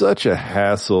it's such a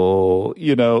hassle,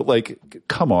 like,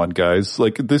 come on, guys.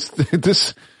 Like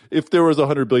this, if there was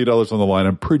 $100 billion on the line,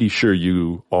 I'm pretty sure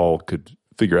you all could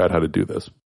figure out how to do this.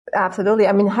 Absolutely.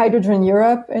 I mean, Hydrogen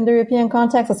Europe in the European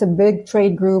context, it's a big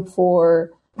trade group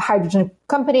for hydrogen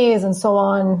companies and so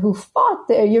on, who fought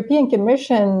the European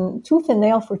Commission tooth and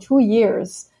nail for 2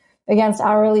 years against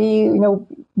hourly,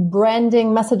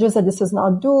 branding messages that this is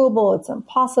not doable, it's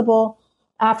impossible.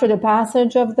 After the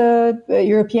passage of the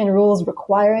European rules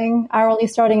requiring hourly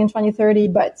starting in 2030,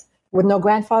 but with no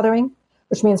grandfathering,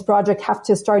 which means projects have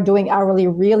to start doing hourly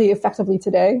really effectively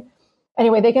today.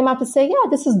 Anyway, they came out to say, yeah,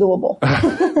 this is doable.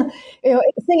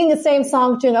 Singing the same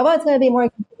song tune of, it's going to be more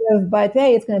competitive, but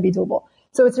hey, it's going to be doable.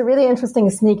 So it's a really interesting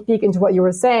sneak peek into what you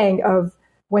were saying of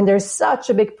when there's such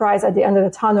a big prize at the end of the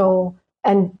tunnel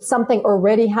and something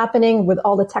already happening with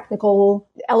all the technical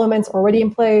elements already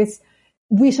in place.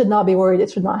 We should not be worried.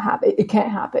 It should not happen. It can't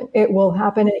happen. It will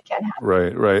happen and it can happen.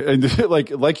 Right.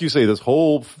 And like you say, this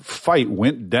whole fight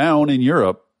went down in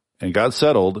Europe and got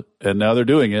settled, and now they're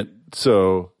doing it.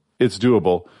 So it's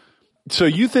doable. So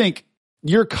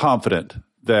you're confident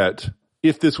that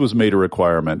if this was made a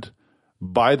requirement,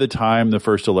 by the time the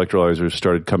first electrolyzers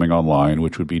started coming online,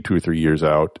 which would be 2 or 3 years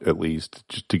out at least,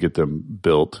 just to get them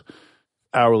built,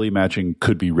 hourly matching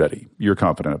could be ready. You're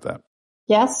confident of that?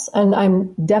 Yes, and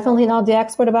I'm definitely not the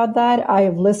expert about that. I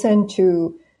have listened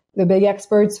to the big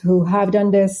experts who have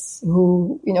done this,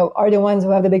 who, are the ones who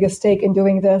have the biggest stake in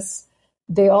doing this.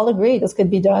 They all agree this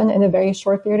could be done in a very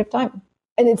short period of time.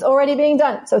 And it's already being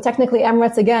done. So technically,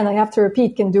 Emirates, again, I have to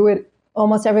repeat, can do it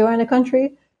almost everywhere in the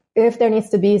country. If there needs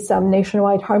to be some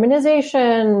nationwide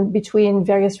harmonization between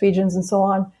various regions and so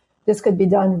on, this could be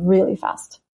done really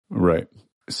fast. Right.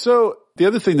 So the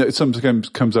other thing that sometimes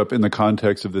comes up in the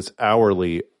context of this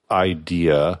hourly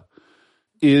idea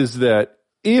is that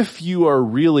if you are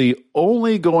really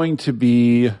only going to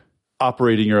be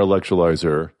operating your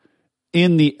electrolyzer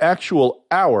in the actual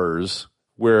hours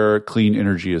where clean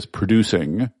energy is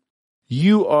producing,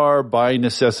 you are by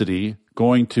necessity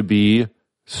going to be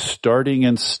starting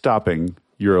and stopping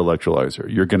your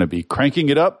electrolyzer. You're going to be cranking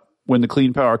it up when the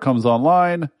clean power comes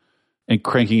online and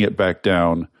cranking it back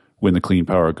down when the clean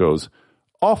power goes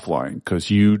offline, because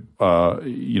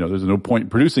there's no point in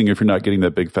producing if you're not getting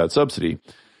that big fat subsidy.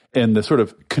 And the sort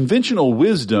of conventional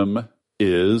wisdom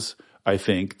is, I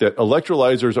think, that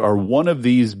electrolyzers are one of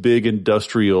these big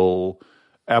industrial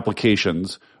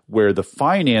applications where the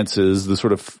finances, the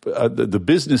sort of the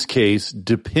business case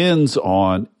depends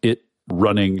on it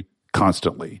running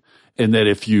constantly. And that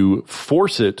if you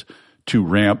force it to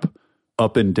ramp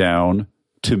up and down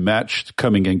to match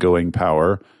coming and going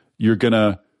power, you're going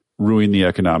to ruin the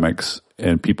economics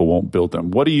and people won't build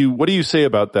them. What do you say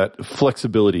about that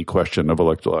flexibility question of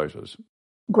electrolyzers?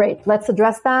 Great. Let's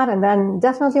address that. And then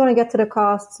definitely want to get to the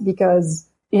costs because,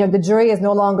 the jury is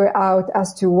no longer out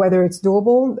as to whether it's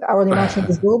doable. Hourly matching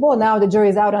is doable. Now the jury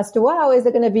is out as to, is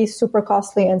it going to be super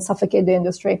costly and suffocate the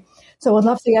industry? So we'd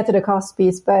love to get to the cost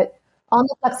piece, but on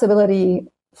the flexibility,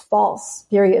 false,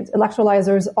 period.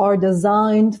 Electrolyzers are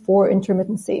designed for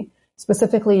intermittency,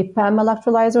 specifically PEM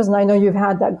electrolyzers. And I know you've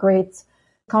had that great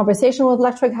conversation with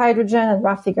Electric Hydrogen and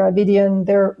Rafi Garabedian.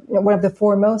 They're one of the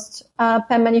foremost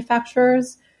PEM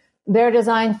manufacturers. They're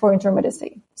designed for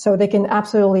intermittency, so they can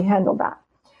absolutely handle that.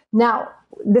 Now,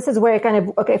 this is where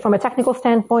from a technical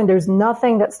standpoint, there's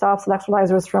nothing that stops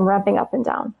electrolyzers from ramping up and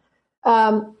down.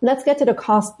 Let's get to the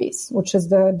cost piece, which is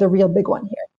the real big one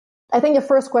here. I think the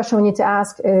first question we need to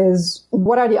ask is,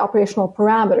 what are the operational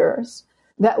parameters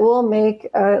that will make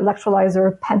an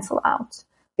electrolyzer pencil out?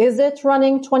 Is it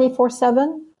running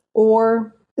 24/7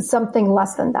 or something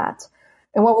less than that?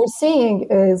 And what we're seeing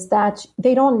is that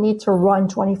they don't need to run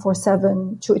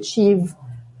 24/7 to achieve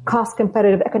cost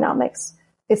competitive economics.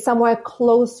 It's somewhere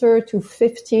closer to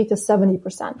 50 to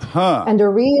 70%. And the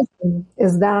reason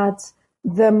is that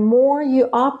the more you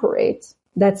operate,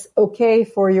 that's okay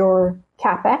for your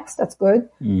CapEx, that's good,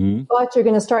 but you're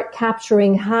going to start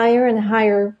capturing higher and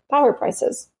higher power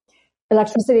prices.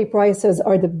 Electricity prices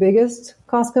are the biggest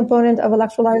cost component of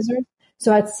electrolyzers.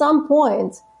 So at some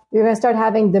point, you're going to start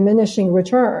having diminishing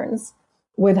returns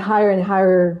with higher and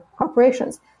higher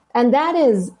operations. And that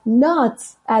is not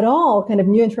at all kind of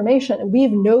new information.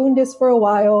 We've known this for a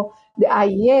while. The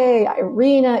IEA,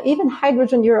 IRENA, even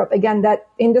Hydrogen Europe, again, that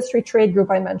industry trade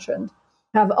group I mentioned,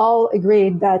 have all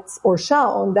agreed that, or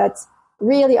shown that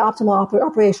really optimal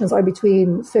operations are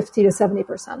between 50 to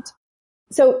 70%.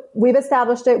 So we've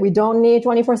established it. We don't need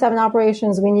 24/7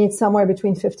 operations. We need somewhere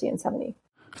between 50 and 70.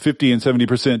 50 and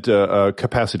 70%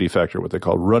 capacity factor, what they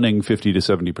call running 50 to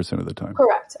 70% of the time.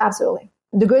 Correct. Absolutely.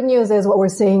 The good news is what we're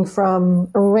seeing from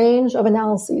a range of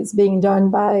analyses being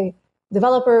done by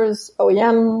developers,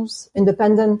 OEMs,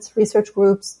 independent research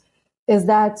groups, is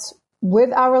that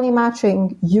with hourly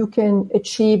matching, you can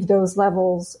achieve those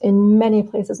levels in many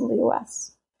places in the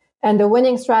US. And the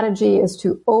winning strategy is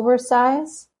to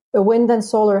oversize a wind and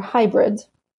solar hybrid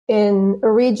in a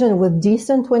region with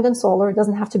decent wind and solar. It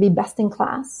doesn't have to be best in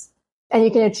class. And you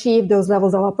can achieve those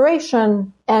levels of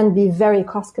operation and be very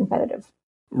cost competitive.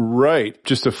 Right.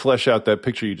 Just to flesh out that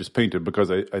picture you just painted,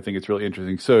 because I think it's really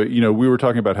interesting. So, we were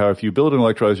talking about how if you build an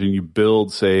electrolyzer and you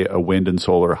build, say, a wind and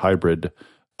solar hybrid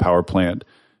power plant,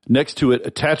 next to it,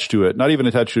 attached to it, not even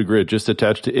attached to a grid, just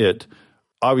attached to it,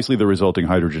 obviously the resulting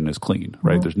hydrogen is clean,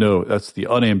 right? Mm-hmm. That's the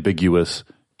unambiguous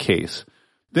case.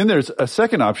 Then there's a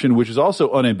second option, which is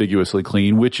also unambiguously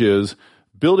clean, which is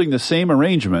building the same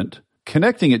arrangement,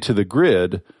 connecting it to the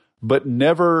grid, but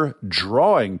never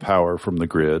drawing power from the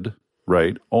grid,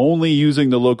 right? Only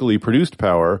using the locally produced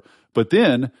power, but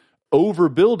then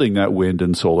overbuilding that wind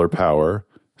and solar power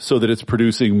so that it's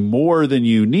producing more than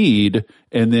you need,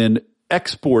 and then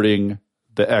exporting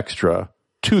the extra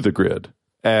to the grid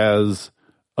as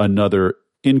another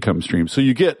income stream. So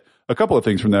you get a couple of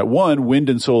things from that. One, wind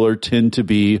and solar tend to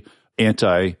be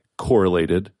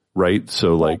anti-correlated, right?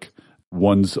 So like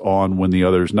one's on when the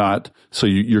other's not. So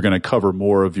you're going to cover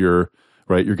more of your,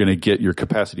 right? You're going to get your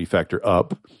capacity factor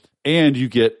up, and you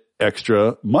get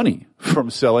extra money from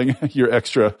selling your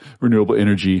extra renewable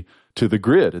energy to the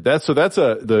grid. That's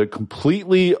the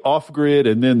completely off grid,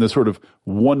 and then the sort of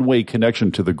one-way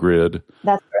connection to the grid.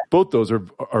 That's correct. Both those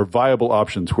are viable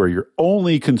options where you're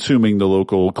only consuming the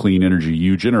local clean energy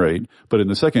you generate, but in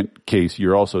the second case,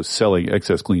 you're also selling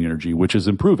excess clean energy, which is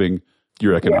improving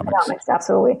your economics.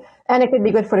 Absolutely. And it could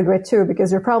be good for the grid too,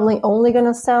 because you're probably only going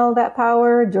to sell that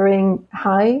power during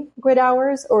high grid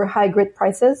hours or high grid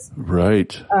prices.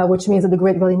 Right. Which means that the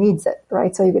grid really needs it,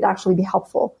 right? So it could actually be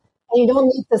helpful. And you don't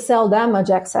need to sell that much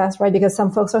excess, right? Because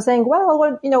some folks are saying,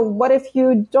 well, what if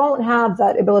you don't have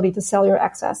that ability to sell your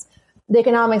excess? The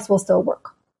economics will still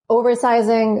work.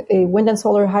 Oversizing a wind and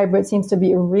solar hybrid seems to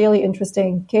be a really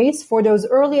interesting case for those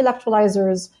early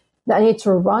electrolyzers that need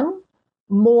to run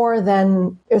more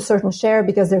than a certain share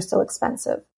because they're still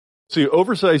expensive. So you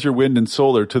oversize your wind and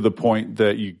solar to the point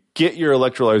that you get your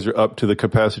electrolyzer up to the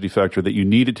capacity factor that you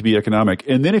need it to be economic.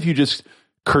 And then if you just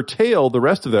curtail the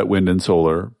rest of that wind and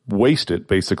solar, waste it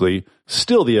basically,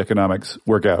 still the economics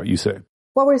work out, you say?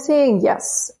 What we're seeing,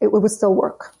 yes, it would still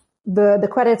work. The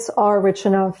credits are rich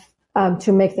enough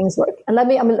to make things work. And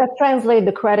let's translate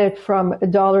the credit from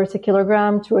 $1 per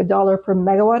kilogram to $1 per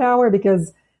megawatt hour,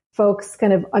 because folks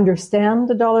kind of understand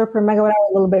the $1 per megawatt hour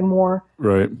a little bit more.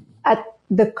 Right. At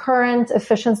the current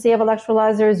efficiency of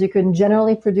electrolyzers, you can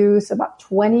generally produce about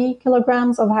 20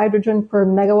 kilograms of hydrogen per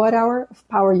megawatt hour of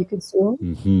power you consume.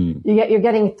 Mm-hmm. You're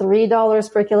getting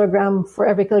 $3 per kilogram for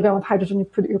every kilogram of hydrogen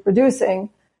you're producing.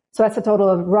 So that's a total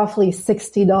of roughly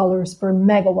 $60 per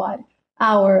megawatt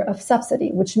hour of subsidy,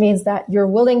 which means that you're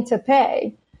willing to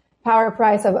pay power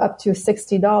price of up to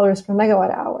 $60 per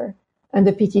megawatt hour. And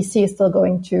the PTC is still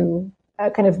going to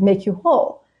kind of make you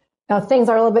whole. Now, things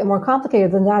are a little bit more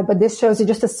complicated than that, but this shows you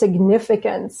just the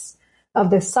significance of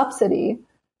this subsidy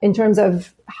in terms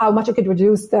of how much it could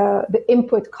reduce the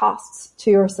input costs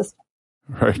to your system.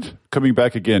 Right. Coming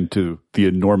back again to the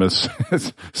enormous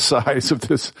size of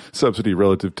this subsidy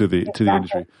relative to the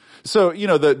industry. So,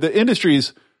 the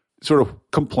industry's sort of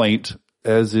complaint,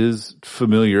 as is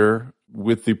familiar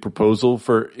with the proposal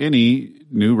for any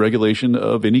new regulation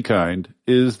of any kind,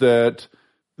 is that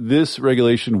this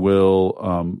regulation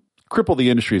will cripple the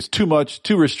industry. It's too much,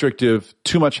 too restrictive,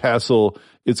 too much hassle.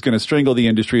 It's going to strangle the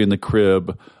industry in the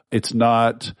crib. It's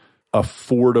not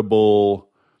affordable.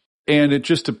 And it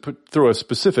just to throw a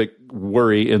specific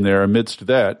worry in there amidst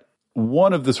that,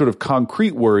 one of the sort of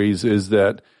concrete worries is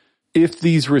that if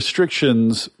these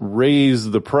restrictions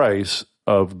raise the price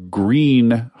of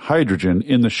green hydrogen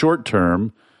in the short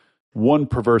term, one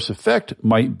perverse effect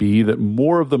might be that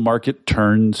more of the market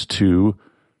turns to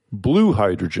blue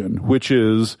hydrogen, which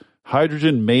is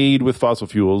hydrogen made with fossil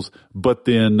fuels, but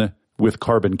then with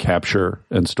carbon capture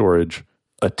and storage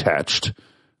attached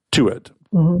to it.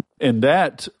 Mm-hmm. And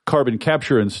that carbon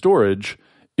capture and storage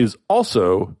is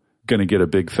also going to get a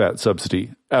big fat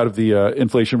subsidy out of the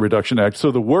Inflation Reduction Act.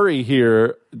 So the worry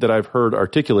here that I've heard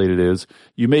articulated is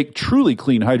you make truly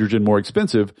clean hydrogen more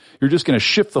expensive, you're just going to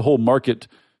shift the whole market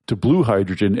to blue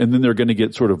hydrogen, and then they're going to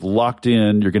get sort of locked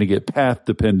in, you're going to get path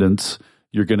dependence,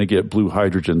 you're going to get blue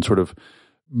hydrogen sort of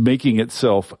making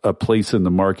itself a place in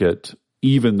the market,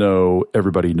 even though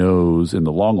everybody knows in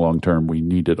the long term we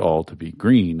need it all to be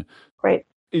green. Right.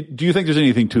 Do you think there's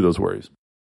anything to those worries?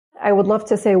 I would love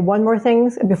to say one more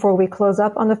thing before we close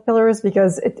up on the pillars,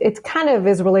 because it kind of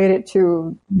is related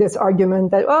to this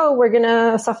argument that, oh, we're going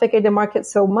to suffocate the market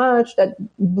so much that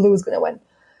blue is going to win.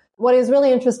 What is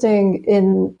really interesting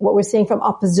in what we're seeing from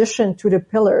opposition to the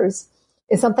pillars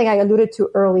is something I alluded to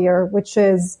earlier, which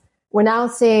is we're now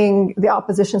seeing the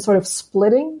opposition sort of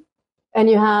splitting, and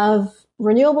you have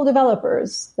renewable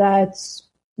developers that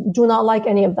do not like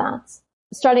any of that,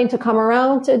 starting to come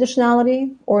around to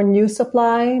additionality or new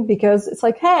supply, because it's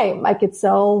like, hey, I could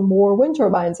sell more wind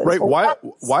turbines. Right.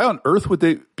 Why on earth would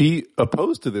they be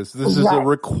opposed to this? This is a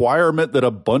requirement that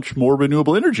a bunch more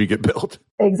renewable energy get built.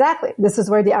 Exactly. This is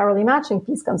where the hourly matching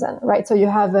piece comes in, right? So you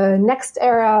have a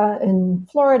NextEra in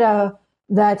Florida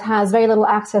that has very little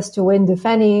access to wind, if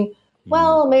any.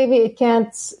 Well, maybe it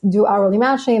can't do hourly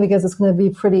matching because it's going to be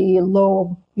pretty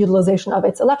low utilization of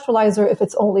its electrolyzer if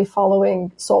it's only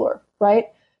following solar, right?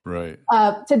 Right.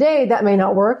 Today, that may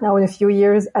not work. Now, in a few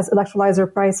years, as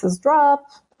electrolyzer prices drop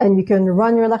and you can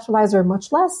run your electrolyzer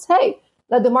much less, hey,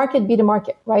 let the market be the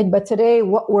market, right? But today,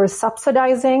 what we're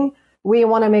subsidizing, we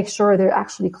want to make sure they're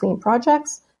actually clean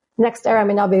projects. NextEra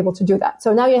may not be able to do that.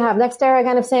 So now you have NextEra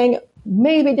kind of saying,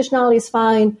 maybe additionality is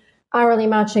fine, hourly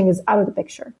matching is out of the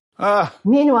picture.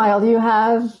 Meanwhile, you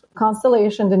have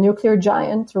Constellation, the nuclear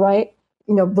giant, right?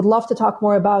 Would love to talk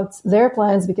more about their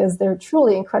plans because they're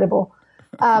truly incredible.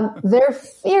 They're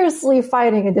fiercely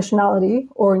fighting additionality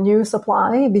or new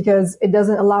supply because it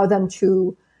doesn't allow them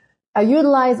to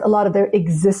utilize a lot of their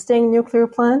existing nuclear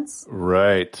plants.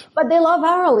 Right. But they love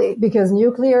hourly because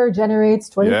nuclear generates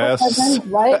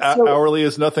 24/7, right? So hourly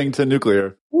is nothing to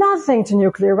nuclear. Nothing to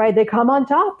nuclear, right? They come on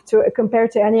top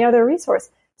compared to any other resource.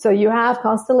 So you have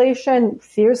Constellation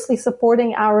fiercely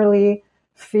supporting hourly,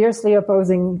 fiercely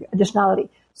opposing additionality.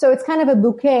 So it's kind of a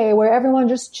bouquet where everyone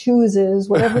just chooses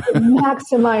whatever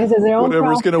maximizes their own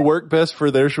whatever's going to work best for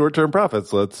their short-term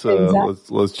profits. Let's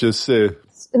just say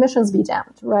emissions be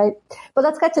damned, right? But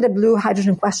let's get to the blue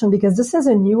hydrogen question, because this is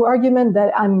a new argument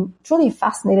that I'm truly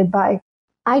fascinated by.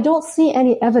 I don't see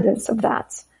any evidence of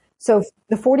that. So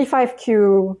the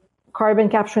 45Q carbon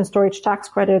capture and storage tax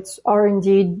credits are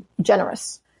indeed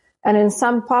generous. And in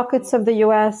some pockets of the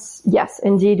U.S., yes,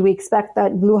 indeed, we expect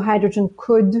that blue hydrogen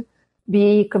could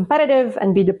be competitive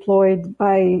and be deployed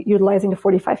by utilizing the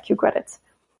 45Q credits.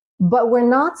 But we're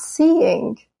not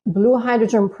seeing blue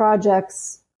hydrogen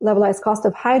projects' levelized cost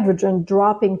of hydrogen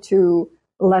dropping to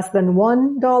less than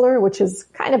 $1, which is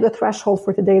kind of the threshold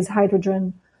for today's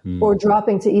hydrogen, or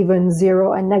dropping to even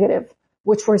zero and negative,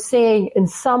 which we're seeing in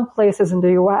some places in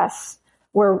the U.S.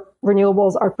 where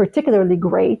renewables are particularly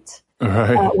great.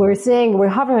 Right. We're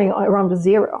hovering around the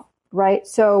zero, right?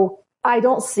 So I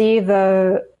don't see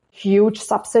the huge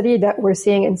subsidy that we're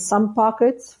seeing in some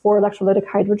pockets for electrolytic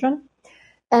hydrogen.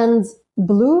 And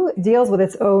blue deals with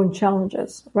its own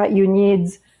challenges, right? You need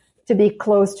to be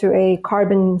close to a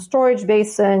carbon storage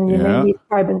basin. You may need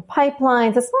carbon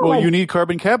pipelines. It's not you need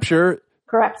carbon capture.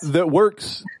 Correct. That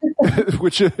works,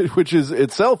 which is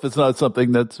itself, it's not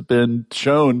something that's been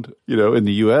shown, in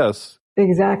the U.S.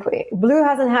 Exactly. Blue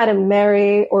hasn't had a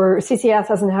merry, or CCS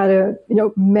hasn't had a,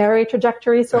 merry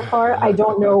trajectory so far. I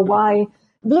don't know why.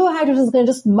 Blue hydrogen is going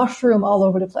to just mushroom all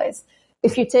over the place.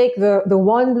 If you take the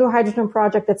one blue hydrogen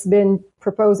project that's been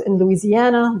proposed in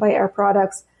Louisiana by Air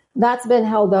Products, that's been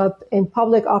held up in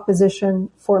public opposition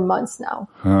for months now.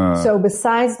 So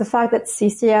besides the fact that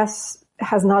CCS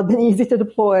has not been easy to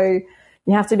deploy,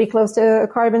 you have to be close to a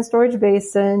carbon storage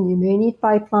basin, you may need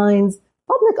pipelines.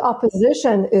 Public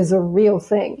opposition is a real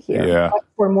thing here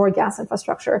for more gas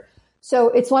infrastructure. So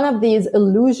it's one of these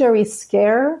illusory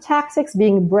scare tactics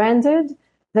being branded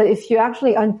that if you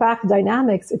actually unpack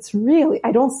dynamics, it's really,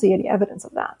 I don't see any evidence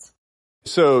of that.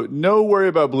 So no worry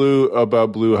about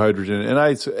blue hydrogen. And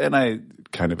I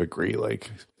kind of agree.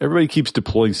 Like, everybody keeps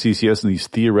deploying CCS in these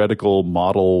theoretical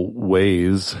model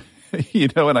ways,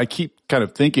 and I keep kind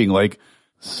of thinking like,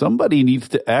 somebody needs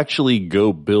to actually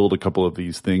go build a couple of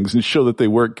these things and show that they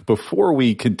work before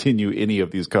we continue any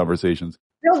of these conversations.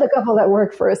 Build a couple that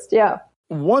work first, yeah.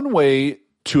 One way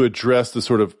to address the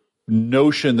sort of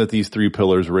notion that these three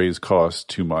pillars raise costs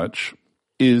too much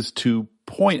is to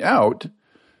point out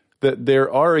that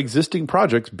there are existing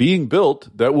projects being built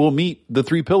that will meet the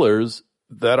three pillars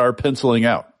that are penciling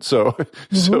out. So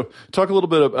talk a little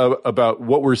bit about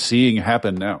what we're seeing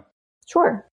happen now.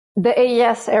 Sure. The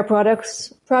AES Air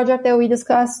Products project that we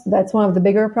discussed, that's one of the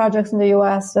bigger projects in the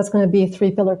U.S. That's going to be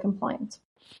three-pillar compliant.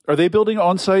 Are they building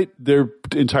on-site? They're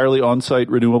entirely on-site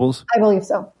renewables? I believe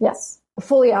so, yes.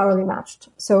 Fully hourly matched.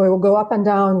 So it will go up and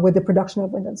down with the production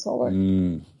of wind and solar.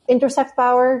 Intersect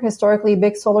Power, historically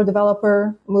big solar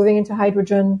developer, moving into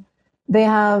hydrogen. They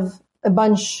have a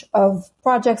bunch of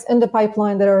projects in the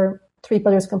pipeline that are 3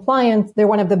 pillars compliant. They're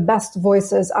one of the best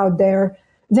voices out there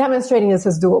demonstrating this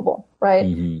is doable, right?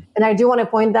 Mm-hmm. And I do want to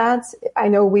point that I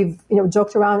know we've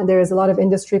joked around, and there is a lot of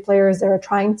industry players that are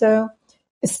trying to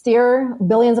steer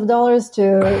billions of dollars to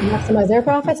maximize their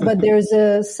profits, but there's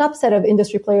a subset of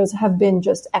industry players have been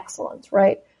just excellent,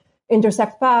 right?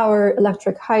 Intersect Power,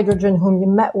 Electric Hydrogen, whom you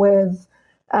met with,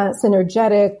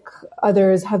 Synergetic,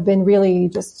 others have been really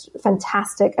just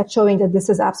fantastic at showing that this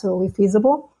is absolutely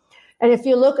feasible. And if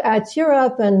you look at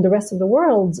Europe and the rest of the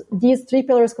world, these 3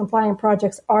 pillars compliant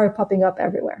projects are popping up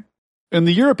everywhere. And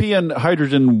the European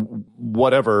hydrogen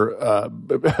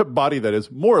body that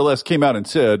is more or less came out and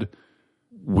said,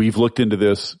 we've looked into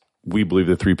this. We believe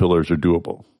the 3 pillars are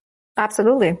doable.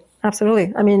 Absolutely.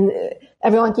 Absolutely. I mean,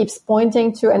 everyone keeps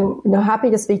pointing to, and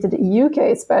happy to speak to the EU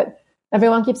case, but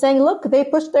everyone keeps saying, look, they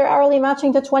pushed their hourly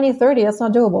matching to 2030. That's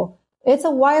not doable. It's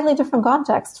a widely different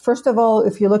context. First of all,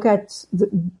 if you look at,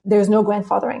 there's no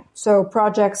grandfathering. So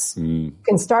projects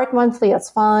can start monthly, that's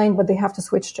fine, but they have to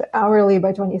switch to hourly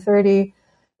by 2030.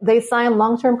 They sign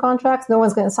long-term contracts. No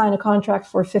one's going to sign a contract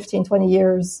for 15, 20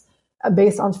 years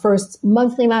based on first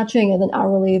monthly matching and then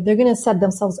hourly. They're going to set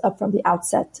themselves up from the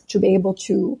outset to be able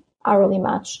to hourly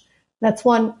match. That's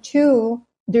one. Two,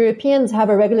 the Europeans have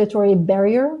a regulatory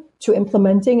barrier to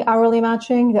implementing hourly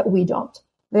matching that we don't.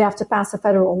 They have to pass a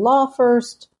federal law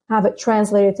first, have it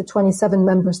translated to 27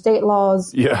 member state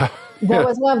laws. Yeah. That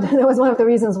was one of the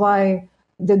reasons why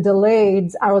they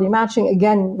delayed hourly matching,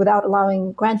 again, without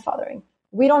allowing grandfathering.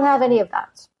 We don't have any of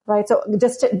that, right? So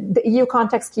the EU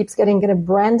context keeps getting kind of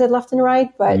branded left and right,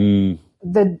 but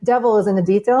the devil is in the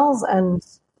details, and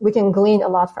we can glean a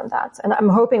lot from that. And I'm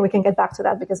hoping we can get back to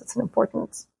that because it's an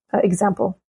important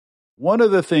example. One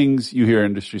of the things you hear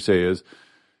industry say is,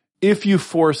 if you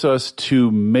force us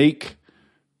to make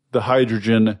the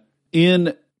hydrogen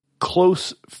in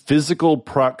close physical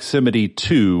proximity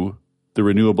to the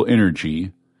renewable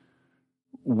energy,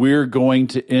 we're going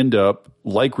to end up,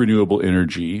 like renewable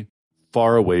energy,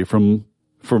 far away from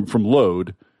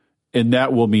load. And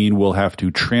that will mean we'll have to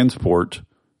transport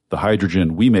the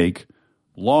hydrogen we make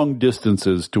long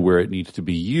distances to where it needs to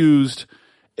be used.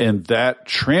 And that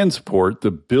transport, the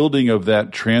building of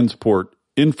that transport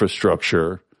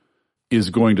infrastructure, is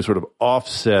going to sort of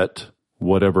offset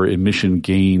whatever emission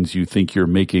gains you think you're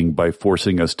making by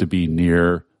forcing us to be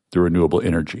near the renewable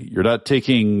energy. You're not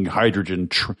taking hydrogen,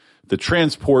 the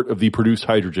transport of the produced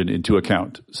hydrogen into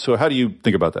account. So how do you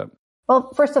think about that?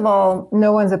 Well, first of all,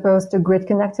 no one's opposed to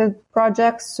grid-connected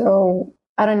projects. So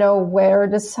I don't know where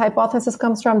this hypothesis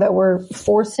comes from that we're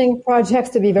forcing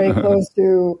projects to be very close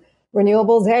to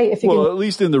renewables. Hey, if you at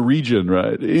least in the region,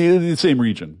 right? In the same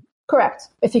region. Correct.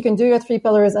 If you can do your 3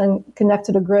 pillars and connect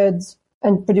to the grids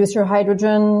and produce your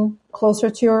hydrogen closer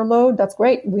to your load, that's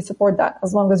great. We support that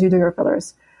as long as you do your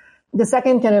pillars. The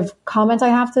second kind of comment I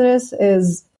have to this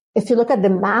is, if you look at the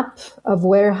map of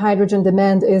where hydrogen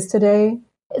demand is today,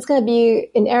 it's going to be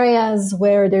in areas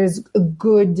where there's a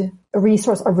good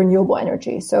resource of renewable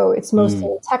energy. So it's mostly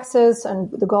in Texas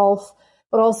and the Gulf,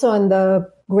 but also in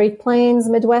the Great Plains,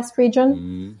 Midwest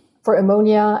region for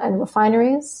ammonia and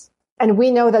refineries. And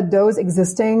we know that those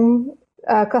existing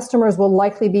customers will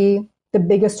likely be the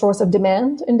biggest source of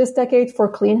demand in this decade for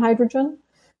clean hydrogen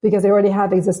because they already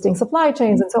have existing supply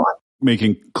chains and so on.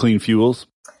 Making clean fuels?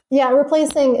 Yeah,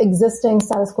 replacing existing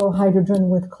status quo hydrogen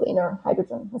with cleaner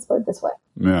hydrogen. Let's put it this way.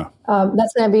 Yeah.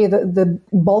 That's going to be the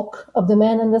bulk of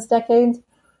demand in this decade,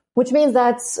 which means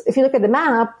that if you look at the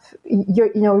map,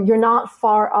 you're not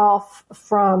far off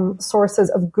from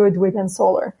sources of good wind and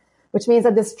solar, which means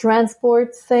that this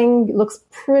transport thing looks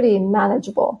pretty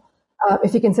manageable.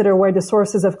 If you consider where the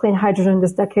sources of clean hydrogen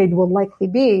this decade will likely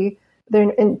be,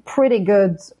 they're in pretty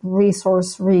good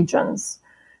resource regions.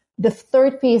 The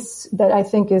third piece that I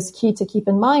think is key to keep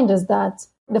in mind is that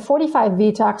the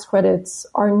 45V tax credits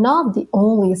are not the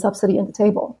only subsidy on the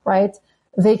table, right?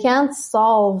 They can't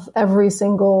solve every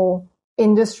single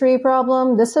industry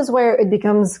problem. This is where it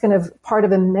becomes kind of part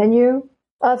of a menu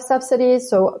of subsidies.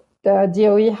 So the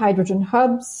DOE Hydrogen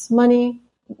Hubs money,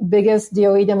 biggest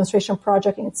DOE demonstration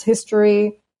project in its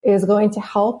history, is going to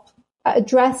help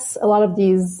address a lot of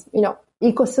these,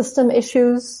 ecosystem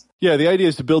issues. Yeah, the idea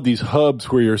is to build these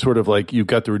hubs where you're sort of like, you've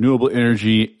got the renewable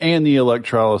energy and the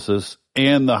electrolysis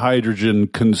and the hydrogen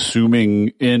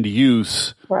consuming end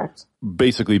use. Correct.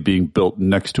 Basically being built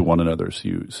next to one another. So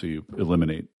you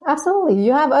eliminate. Absolutely.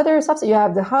 You have other subsidies. You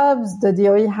have the hubs. The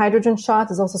DOE Hydrogen Shot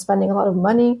is also spending a lot of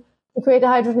money to create a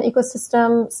hydrogen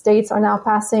ecosystem. States are now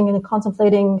passing and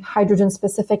contemplating hydrogen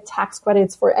specific tax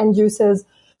credits for end uses.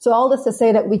 So all this to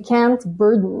say that we can't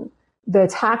burden the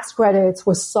tax credits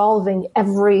was solving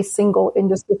every single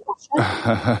industry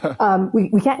question.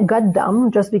 We can't gut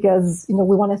them just because, we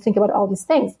want to think about all these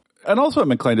things. And also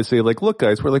I'm inclined to say, look,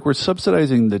 guys, we're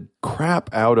subsidizing the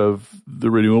crap out of the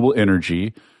renewable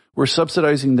energy. We're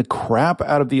subsidizing the crap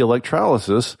out of the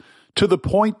electrolysis to the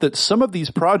point that some of these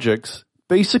projects,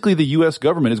 basically the U.S.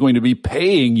 government is going to be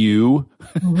paying you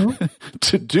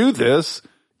to do this.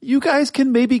 You guys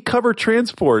can maybe cover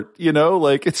transport,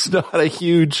 it's not a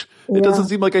huge, it doesn't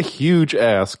seem like a huge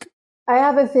ask. I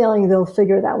have a feeling they'll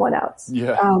figure that one out.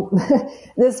 Yeah.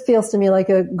 This feels to me like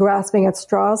a grasping at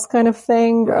straws kind of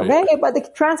thing. Right. Okay, but the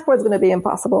transport's going to be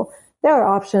impossible. There are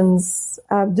options.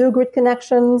 Do grid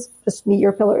connections, just meet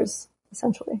your pillars,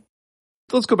 essentially.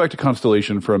 Let's go back to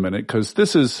Constellation for a minute, because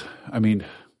this is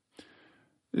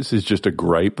just a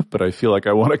gripe, but I feel like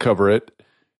I want to cover it.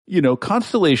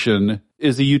 Constellation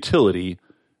is a utility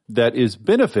that is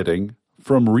benefiting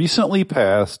from recently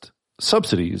passed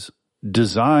subsidies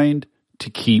designed to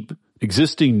keep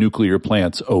existing nuclear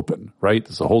plants open, right?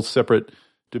 There's a whole separate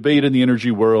debate in the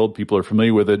energy world. People are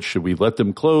familiar with it. Should we let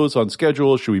them close on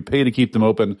schedule? Should we pay to keep them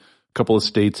open? A couple of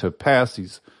states have passed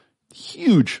these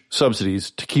huge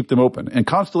subsidies to keep them open. And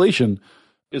Constellation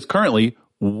is currently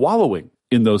wallowing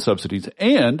in those subsidies.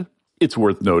 And it's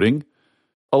worth noting,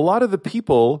 a lot of the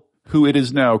people who it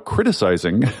is now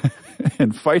criticizing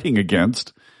and fighting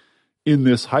against in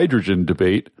this hydrogen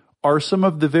debate are some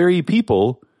of the very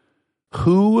people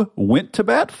who went to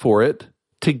bat for it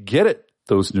to get it,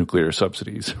 those nuclear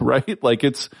subsidies, right?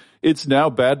 It's now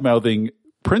bad-mouthing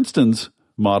Princeton's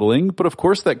modeling, but of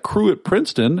course that crew at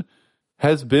Princeton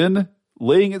has been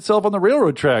laying itself on the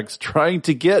railroad tracks trying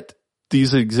to get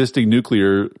these existing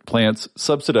nuclear plants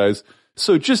subsidized.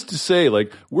 So just to say,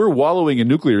 we're wallowing in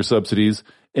nuclear subsidies,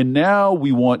 and now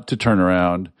we want to turn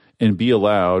around and be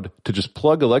allowed to just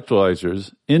plug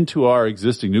electrolyzers into our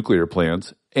existing nuclear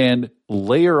plants and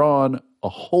layer on a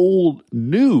whole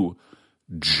new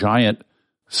giant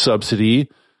subsidy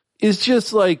is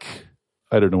just I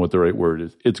don't know what the right word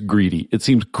is. It's greedy. It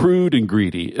seems crude and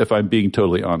greedy, if I'm being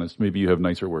totally honest. Maybe you have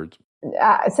nicer words.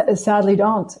 Sadly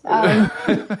don't.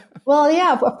 Well,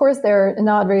 yeah, of course they're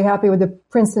not very happy with the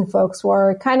Princeton folks who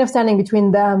are kind of standing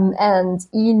between them and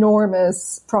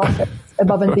enormous profits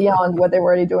above and beyond what they were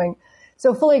already doing.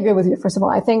 So fully agree with you. First of all,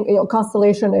 I think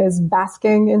Constellation is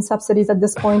basking in subsidies at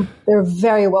this point. They're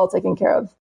very well taken care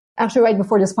of. Actually, right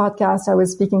before this podcast, I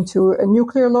was speaking to a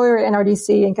nuclear lawyer at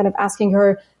NRDC and kind of asking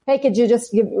her, hey, could you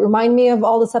just remind me of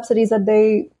all the subsidies that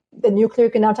the nuclear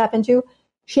can now tap into?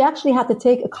 She actually had to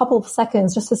take a couple of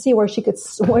seconds just to see where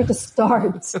to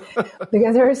start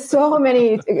because there are so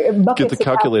many buckets. Get the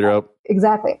calculator out.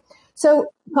 Exactly. So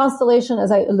Constellation,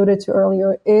 as I alluded to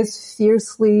earlier, is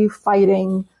fiercely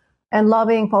fighting and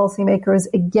lobbying policymakers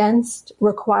against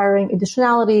requiring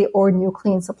additionality or new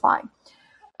clean supply.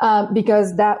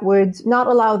 Because that would not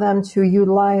allow them to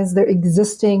utilize their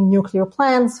existing nuclear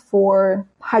plants for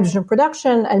hydrogen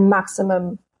production and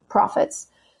maximum profits.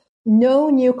 No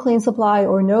new clean supply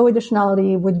or no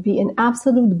additionality would be an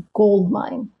absolute gold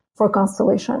mine for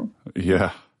Constellation.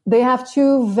 Yeah. They have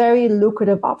two very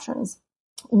lucrative options.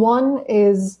 One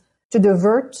is to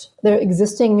divert their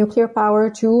existing nuclear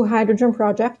power to hydrogen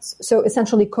projects. So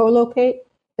essentially co-locate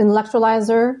an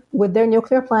electrolyzer with their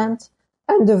nuclear plant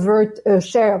and divert a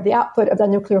share of the output of that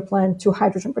nuclear plant to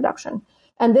hydrogen production.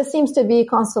 And this seems to be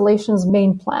Constellation's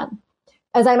main plan.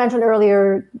 As I mentioned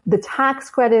earlier, the tax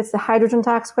credits, the hydrogen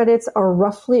tax credits, are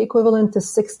roughly equivalent to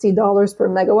 $60 per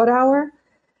megawatt hour.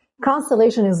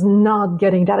 Constellation is not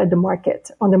getting that on the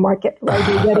market, right?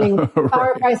 They're getting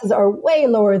power prices are way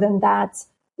lower than that.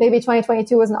 Maybe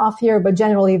 2022 was an off year, but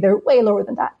generally they're way lower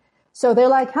than that. So they're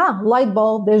like, light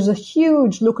bulb, there's a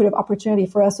huge lucrative opportunity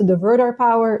for us to divert our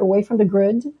power away from the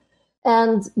grid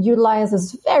and utilize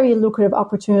this very lucrative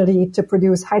opportunity to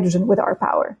produce hydrogen with our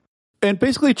power. And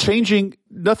basically changing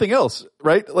nothing else,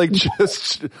 right?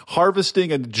 Just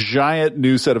harvesting a giant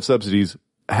new set of subsidies,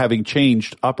 having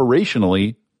changed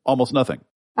operationally almost nothing.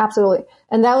 Absolutely.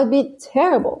 And that would be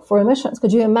terrible for emissions.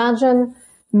 Could you imagine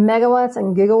megawatts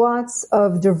and gigawatts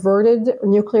of diverted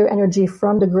nuclear energy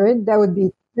from the grid? That would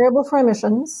be terrible for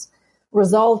emissions,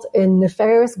 result in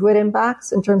nefarious grid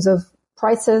impacts in terms of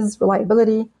prices,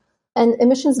 reliability, and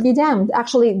emissions be damned.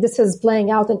 Actually, this is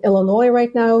playing out in Illinois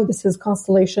right now. This is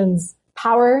Constellation's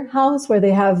powerhouse where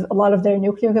they have a lot of their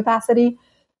nuclear capacity.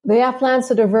 They have plans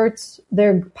to divert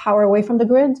their power away from the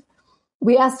grid.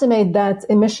 We estimate that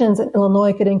emissions in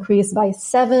Illinois could increase by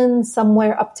 7,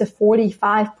 somewhere up to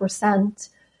 45%,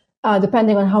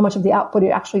 depending on how much of the output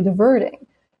you're actually diverting.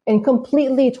 and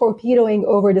completely torpedoing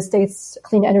over the state's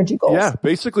clean energy goals. Yeah,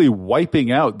 basically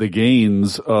wiping out the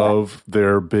gains of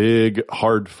their big,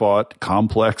 hard-fought,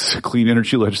 complex clean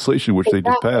energy legislation, which they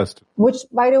just passed. Which,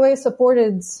 by the way,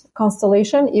 supported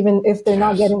Constellation, even if they're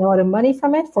not getting a lot of money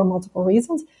from it for multiple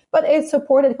reasons. But it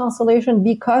supported Constellation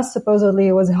because supposedly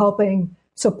it was helping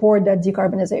support that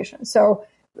decarbonization. So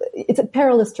it's a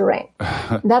perilous terrain.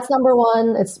 That's number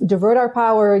one. It's divert our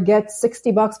power, get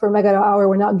 $60 per megawatt hour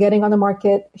we're not getting on the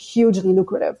market, hugely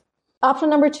lucrative. Option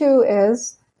number two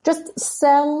is just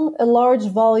sell large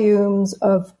volumes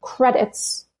of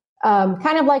credits,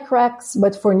 kind of like RECs,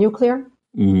 but for nuclear,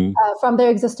 from their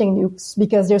existing nukes,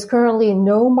 because there's currently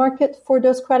no market for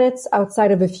those credits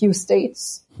outside of a few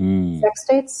states, select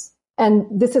states. And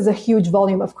this is a huge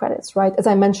volume of credits, right? As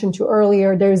I mentioned to you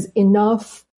earlier, there's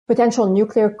enough potential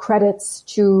nuclear credits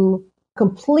to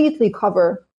completely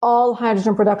cover all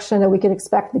hydrogen production that we can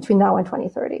expect between now and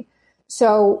 2030.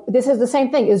 So this is the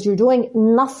same thing, is you're doing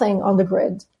nothing on the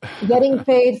grid, getting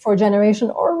paid for generation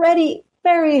already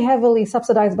very heavily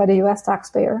subsidized by the US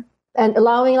taxpayer, and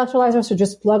allowing electrolyzers to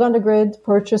just plug on the grid,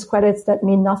 purchase credits that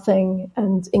mean nothing,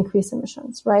 and increase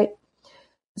emissions, right?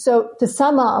 So to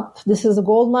sum up, this is a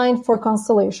gold mine for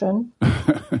Constellation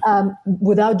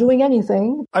without doing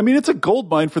anything. I mean, it's a gold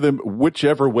mine for them,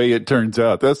 whichever way it turns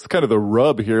out. That's kind of the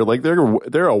rub here. Like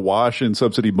they're awash in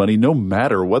subsidy money no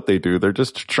matter what they do. They're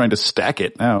just trying to stack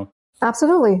it now.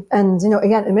 Absolutely. And,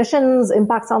 again, emissions,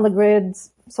 impacts on the grid,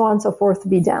 so on and so forth,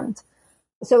 be damned.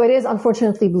 So it is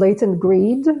unfortunately blatant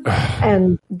greed.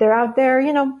 And they're out there,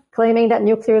 claiming that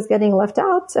nuclear is getting left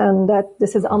out and that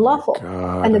this is unlawful.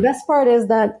 God. And the best part is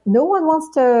that no one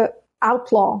wants to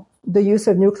outlaw the use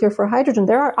of nuclear for hydrogen.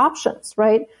 There are options,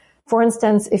 right? For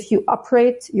instance, if you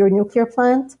operate your nuclear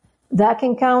plant, that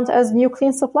can count as new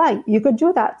clean supply. You could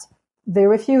do that. They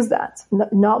refuse that.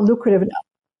 Not lucrative enough.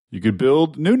 You could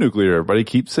build new nuclear. Everybody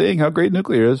keeps saying how great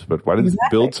nuclear is, but why don't you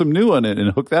build some new on it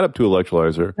and hook that up to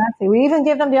electrolyzer? Exactly. We even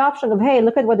give them the option of, hey,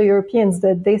 look at what the Europeans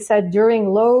did. They said during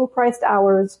low-priced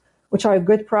hours, which are a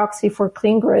good proxy for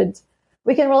clean grid,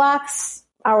 we can relax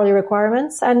hourly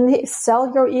requirements and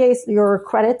sell your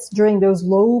credits during those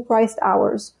low-priced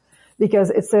hours,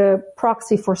 because it's a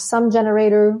proxy for some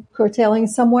generator curtailing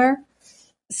somewhere.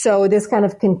 So this kind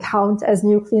of can count as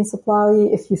new clean supply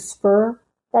if you spur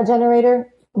that generator.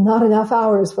 Not enough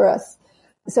hours for us.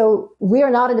 So we are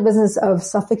not in the business of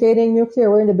suffocating nuclear.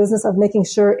 We're in the business of making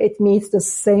sure it meets the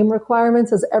same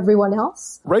requirements as everyone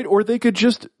else. Right. Or they could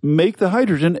just make the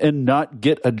hydrogen and not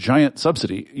get a giant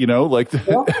subsidy.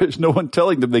 There's no one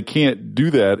telling them they can't do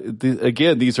that.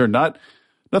 Again, these are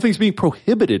nothing's being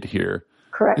prohibited here.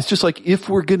 Correct. It's just like, if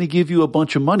we're going to give you a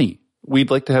bunch of money,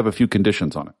 we'd like to have a few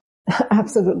conditions on it.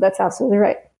 Absolutely. That's absolutely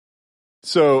right.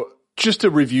 So, just to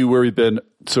review where we've been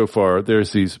so far,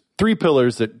 there's these three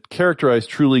pillars that characterize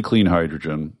truly clean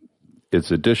hydrogen.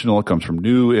 It's additional, it comes from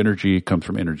new energy, it comes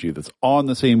from energy that's on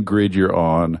the same grid you're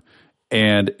on,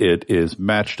 and it is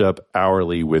matched up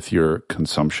hourly with your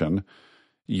consumption.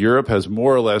 Europe has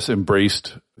more or less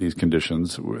embraced these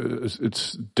conditions.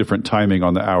 It's different timing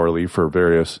on the hourly for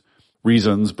various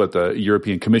reasons, but the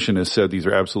European Commission has said these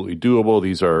are absolutely doable.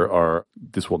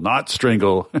 This will not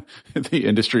strangle the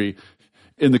industry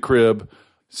in the crib.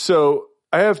 So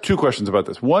I have two questions about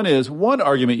this. One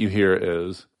argument you hear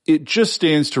is it just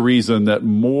stands to reason that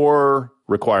more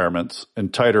requirements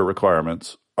and tighter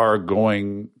requirements are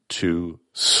going to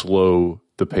slow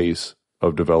the pace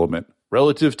of development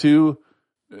relative to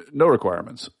no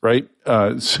requirements, right?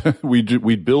 So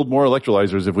we'd build more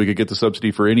electrolyzers if we could get the subsidy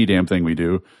for any damn thing we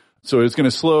do. So it's going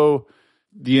to slow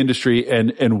the industry.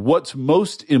 And what's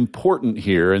most important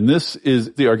here, and this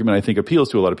is the argument I think appeals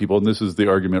to a lot of people, and this is the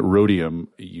argument Rhodium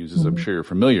uses, I'm sure you're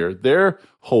familiar. Their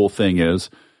whole thing is,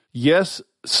 yes,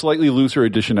 slightly looser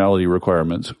additionality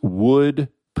requirements would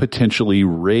potentially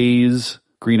raise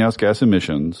greenhouse gas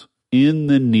emissions in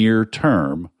the near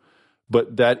term,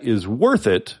 but that is worth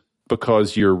it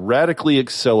because you're radically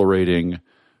accelerating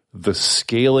the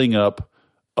scaling up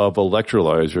of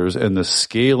electrolyzers and the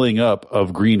scaling up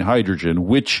of green hydrogen,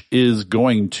 which is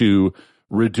going to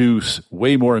reduce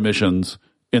way more emissions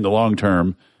in the long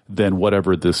term than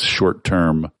whatever this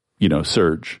short-term,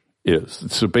 surge is.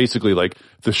 So basically, like,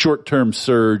 the short-term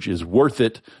surge is worth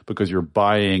it because you're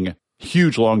buying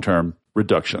huge long-term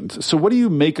reductions. So what do you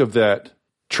make of that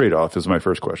trade-off is my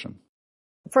first question.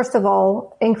 First of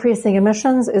all, increasing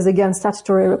emissions is against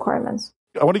statutory requirements.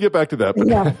 I want to get back to that, but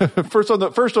yeah. first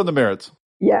on the merits.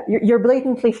 Yeah, you're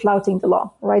blatantly flouting the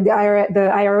law, right? The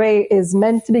IRA is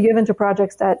meant to be given to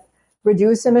projects that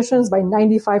reduce emissions by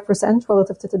 95%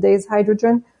 relative to today's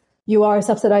hydrogen. You are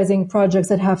subsidizing projects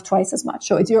that have twice as much.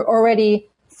 So you're already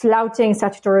flouting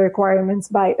statutory requirements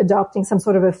by adopting some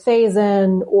sort of a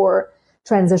phase-in or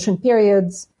transition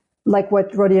periods, like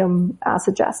what Rhodium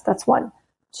suggests. That's one.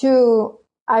 Two,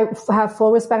 I have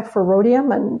full respect for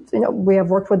Rhodium, and we have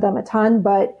worked with them a ton,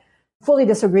 but fully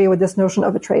disagree with this notion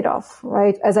of a trade-off,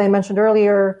 right? As I mentioned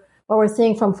earlier, what we're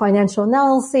seeing from financial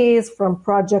analyses, from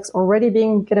projects already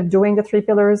being doing the three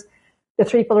pillars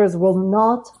will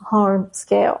not harm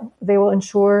scale. They will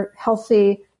ensure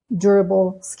healthy,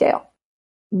 durable scale.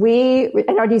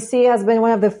 NRDC has been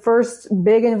one of the first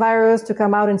big enviros to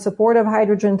come out in support of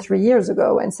hydrogen 3 years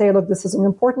ago and say, look, this is an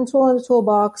important tool in the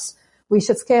toolbox. We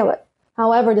should scale it.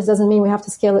 However, this doesn't mean we have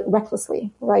to scale it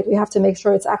recklessly, right? We have to make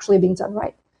sure it's actually being done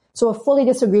right. So I fully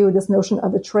disagree with this notion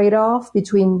of a trade-off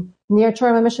between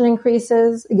near-term emission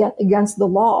increases against the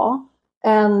law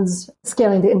and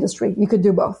scaling the industry. You could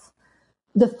do both.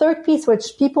 The third piece,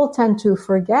 which people tend to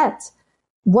forget,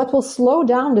 what will slow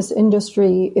down this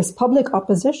industry is public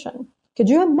opposition. Could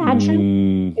you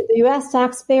imagine if the U.S.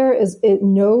 taxpayer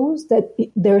knows that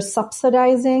they're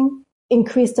subsidizing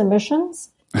increased emissions?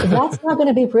 That's not going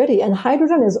to be pretty. And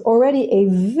hydrogen is already a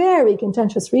very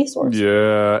contentious resource.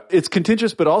 Yeah, it's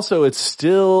contentious, but also it's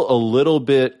still a little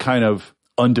bit kind of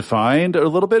undefined, a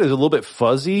little bit. It's a little bit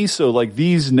fuzzy. So like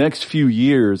these next few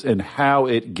years and how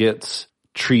it gets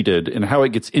treated and how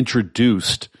it gets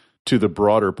introduced to the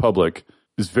broader public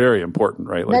is very important,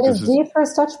 right? Like that is the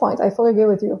first touch point. I fully agree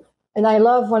with you. And I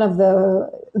love one of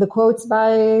the quotes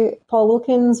by Paul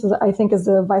Wilkins, who I think is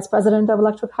the vice president of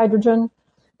electric hydrogen.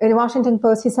 In Washington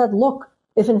Post, he said, look,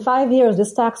 if in 5 years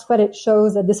this tax credit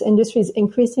shows that this industry is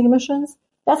increasing emissions,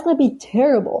 that's going to be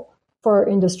terrible for our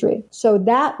industry. So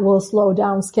that will slow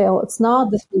down scale. It's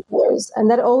not the three pillars. And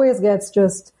that always gets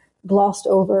just glossed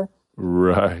over.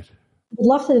 Right. I'd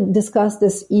love to discuss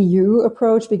this EU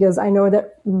approach because I know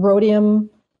that Rhodium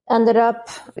ended up,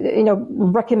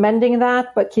 recommending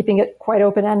that, but keeping it quite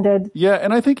open-ended. Yeah,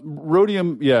 and I think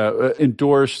Rhodium,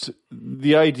 endorsed.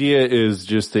 The idea is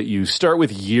just that you start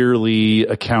with yearly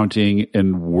accounting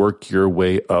and work your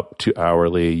way up to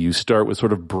hourly. You start with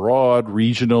sort of broad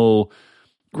regional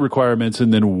requirements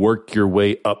and then work your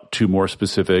way up to more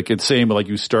specific. It's same like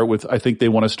you start with, I think they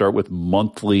want to start with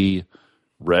monthly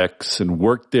recs and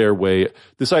work their way.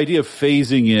 This idea of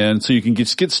phasing in so you can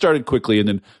get started quickly and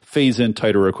then phase in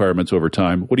tighter requirements over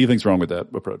time. What do you think is wrong with that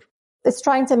approach? It's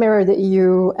trying to mirror the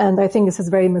EU, and I think this is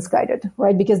very misguided,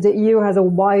 right? Because the EU has a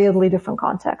wildly different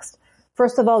context.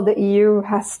 First of all, the EU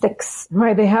has sticks,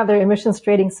 right? They have their emissions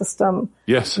trading system,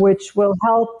 yes, which will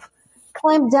help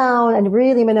clamp down and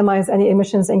really minimize any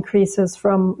emissions increases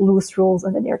from loose rules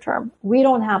in the near term. We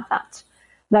don't have that.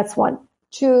 That's one.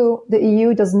 Two, the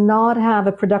EU does not have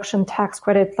a production tax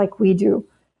credit like we do.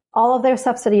 All of their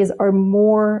subsidies are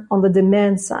more on the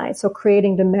demand side, so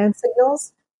creating demand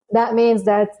signals. That means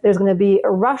that there's going to be a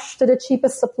rush to the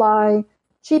cheapest supply.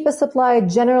 Cheapest supply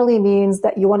generally means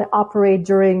that you want to operate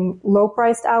during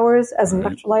low-priced hours as an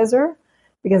electrolyzer,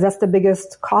 because that's the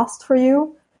biggest cost for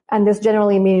you. And this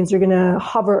generally means you're going to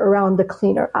hover around the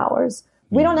cleaner hours.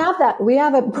 We don't have that. We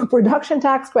have a production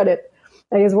tax credit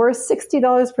that is worth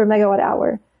 $60 per megawatt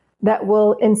hour that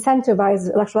will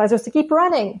incentivize electrolyzers to keep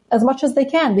running as much as they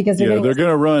can because they're going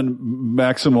to run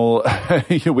maximal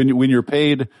when you're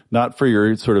paid not for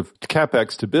your sort of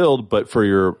capex to build, but for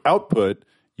your output.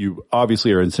 You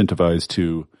obviously are incentivized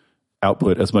to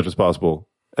output as much as possible,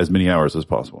 as many hours as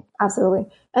possible. Absolutely.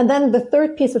 And then the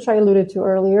third piece, which I alluded to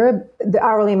earlier, the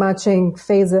hourly matching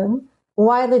phase-in,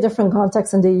 widely different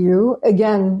context in the EU.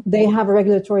 Again, they have a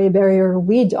regulatory barrier.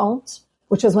 We don't,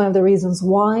 which is one of the reasons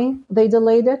why they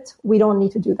delayed it. We don't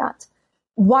need to do that.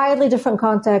 Widely different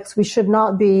contexts. We should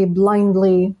not be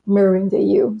blindly mirroring the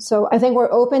EU. So I think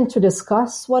we're open to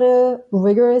discuss what a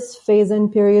rigorous phase-in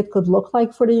period could look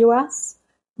like for the US,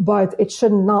 but it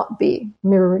should not be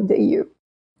mirroring the EU.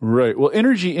 Right. Well,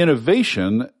 energy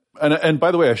innovation, and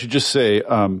by the way, I should just say,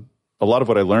 a lot of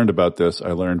what I learned about this,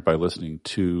 I learned by listening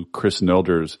to Chris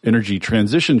Nelder's Energy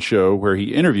Transition show, where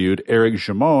he interviewed Eric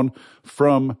Jamon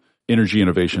from Energy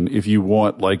Innovation. If you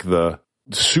want like the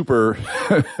super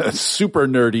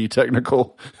nerdy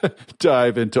technical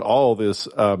dive into all this,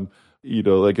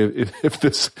 like if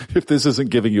this isn't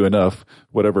giving you enough,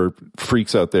 whatever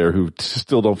freaks out there who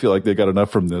still don't feel like they got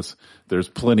enough from this, there's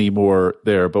plenty more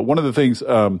there. But one of the things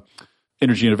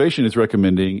Energy Innovation is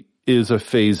recommending is a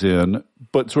phase in,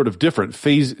 but sort of different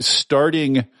phase,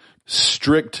 starting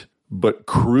strict but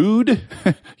crude,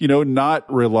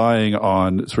 not relying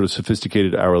on sort of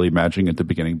sophisticated hourly matching at the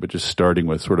beginning, but just starting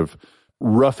with sort of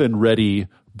rough and ready,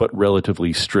 but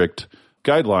relatively strict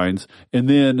guidelines, and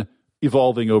then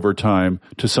evolving over time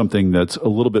to something that's a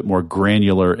little bit more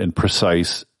granular and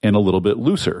precise and a little bit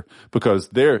looser, because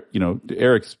there, to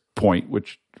Eric's point,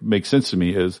 which makes sense to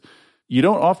me, is you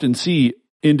don't often see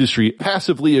industry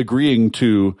passively agreeing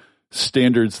to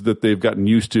standards that they've gotten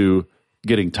used to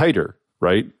getting tighter,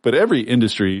 right? But every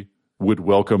industry would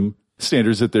welcome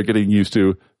standards that they're getting used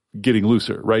to getting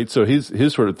looser, right? So his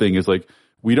sort of thing is like,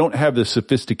 we don't have the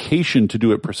sophistication to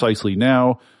do it precisely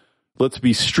now. Let's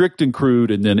be strict and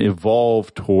crude and then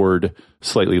evolve toward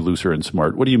slightly looser and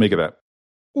smart. What do you make of that?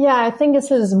 Yeah, I think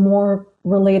this is more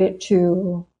related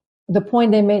to the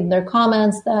point they made in their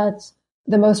comments that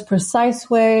the most precise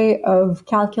way of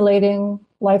calculating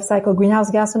life cycle greenhouse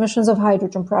gas emissions of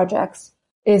hydrogen projects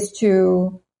is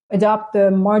to adopt the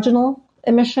marginal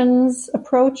emissions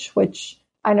approach, which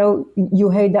I know you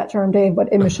hate that term, Dave,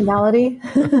 but emissionality.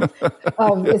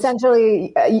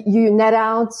 Essentially, you net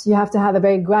out, you have to have a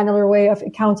very granular way of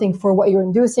accounting for what you're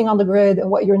inducing on the grid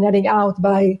and what you're netting out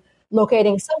by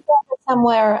locating some profit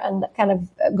somewhere and kind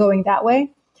of going that way.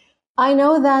 I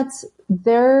know that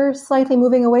they're slightly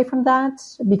moving away from that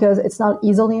because it's not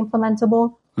easily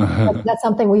implementable. That's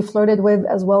something we flirted with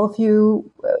as well a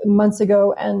few months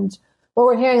ago. And what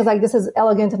we're hearing is like, this is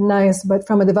elegant and nice, but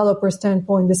from a developer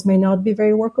standpoint, this may not be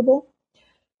very workable.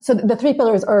 So the three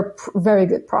pillars are a very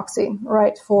good proxy,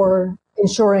 right, for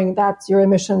ensuring that your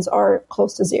emissions are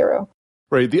close to zero.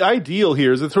 Right. The ideal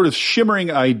here is a sort of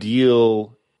shimmering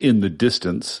ideal in the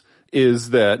distance is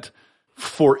that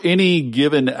for any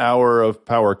given hour of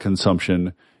power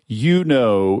consumption, in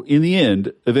the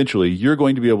end, eventually, you're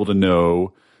going to be able to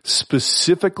know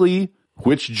specifically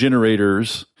which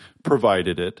generators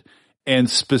provided it and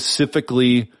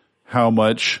specifically how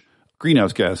much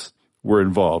greenhouse gas were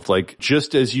involved. Like,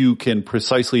 just as you can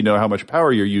precisely know how much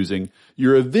power you're using,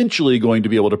 you're eventually going to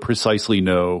be able to precisely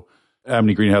know how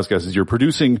many greenhouse gases you're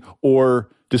producing or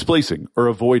displacing or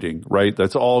avoiding, right?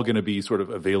 That's all going to be sort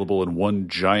of available in one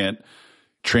giant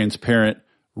transparent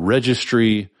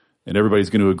registry, and everybody's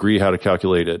going to agree how to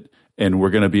calculate it. And we're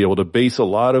going to be able to base a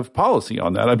lot of policy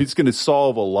on that. I mean, it's going to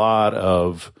solve a lot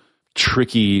of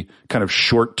tricky kind of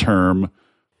short-term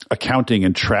accounting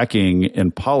and tracking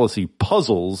and policy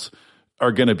puzzles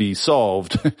are going to be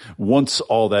solved once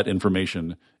all that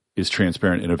information is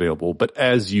transparent and available. But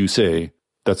as you say,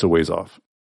 that's a ways off.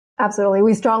 Absolutely.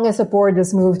 We strongly support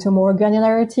this move to more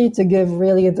granularity to give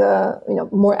really the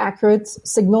more accurate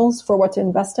signals for what to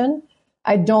invest in.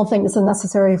 I don't think this is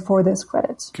necessary for this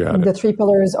credit. The three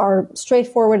pillars are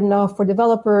straightforward enough for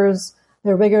developers.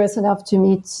 They're rigorous enough to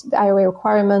meet the IRA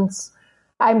requirements.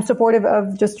 I'm supportive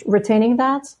of just retaining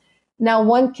that. Now,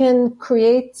 one can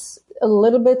create a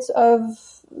little bit of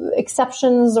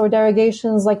exceptions or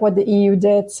derogations like what the EU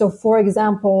did. So, for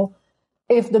example,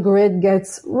 if the grid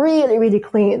gets really, really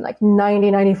clean, like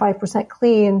 95%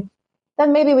 clean,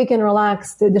 then maybe we can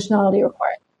relax the additionality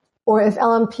requirement. Or if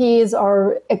LMPs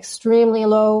are extremely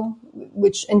low,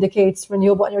 which indicates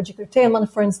renewable energy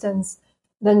curtailment, for instance,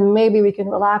 then maybe we can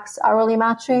relax hourly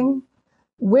matching.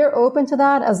 We're open to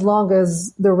that as long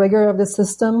as the rigor of the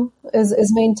system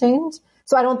is maintained.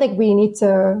 So I don't think we need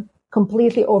to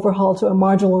completely overhaul to a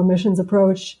marginal emissions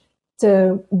approach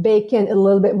to bake in a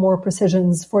little bit more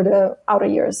precisions for the outer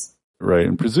years. Right.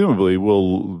 And presumably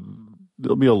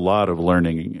there'll be a lot of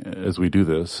learning as we do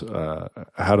this,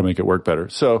 how to make it work better.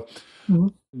 So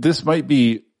This might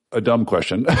be a dumb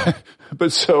question,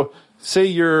 but so say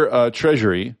you're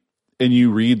Treasury and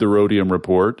you read the Rhodium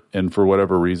report and for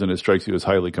whatever reason it strikes you as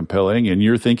highly compelling and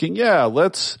you're thinking, yeah,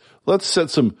 let's set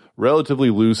some relatively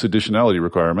loose additionality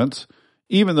requirements.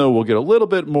 Even though we'll get a little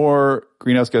bit more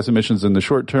greenhouse gas emissions in the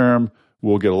short term,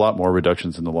 we'll get a lot more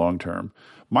reductions in the long term.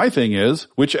 My thing is,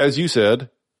 which as you said,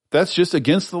 that's just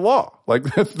against the law. Like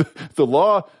the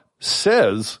law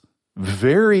says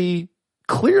very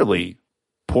clearly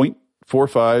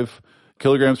 0.45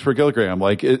 kilograms per kilogram.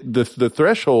 Like the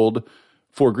threshold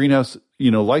for greenhouse,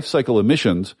 life cycle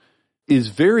emissions is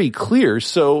very clear.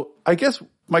 So I guess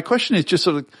my question is just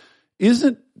sort of,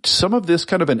 isn't some of this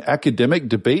kind of an academic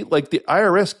debate? Like the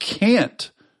IRS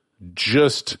can't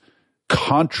just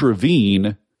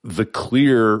contravene the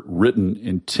clear written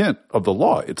intent of the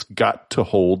law. It's got to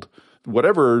hold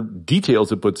whatever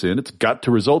details it puts in. It's got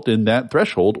to result in that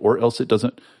threshold or else it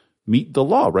doesn't meet the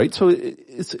law, right? So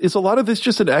is a lot of this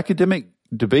just an academic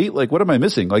debate? Like, what am I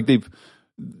missing? Like they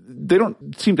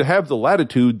don't seem to have the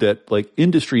latitude that like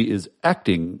industry is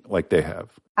acting like they have.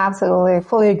 Absolutely.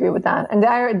 Fully agree with that. And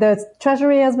the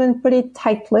Treasury has been pretty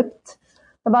tight-lipped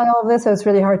about all of this, so it's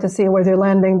really hard to see where they're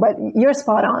landing, but you're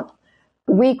spot on.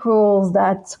 Weak rules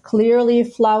that clearly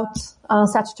flout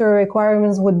statutory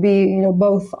requirements would be,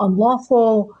 both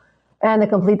unlawful and a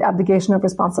complete abdication of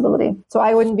responsibility. So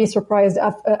I wouldn't be surprised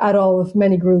at all if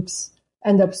many groups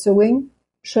end up suing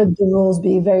should the rules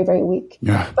be very, very weak.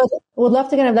 Yeah. But would love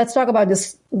to let's talk about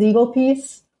this legal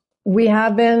piece. We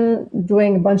have been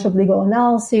doing a bunch of legal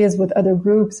analyses with other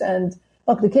groups, and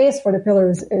look, the case for the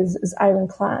pillars is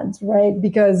ironclad, right?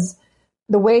 Because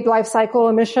the way life cycle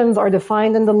emissions are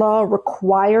defined in the law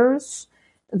requires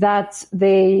that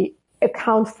they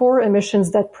account for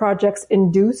emissions that projects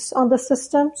induce on the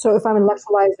system. So if I'm an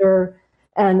electrolyzer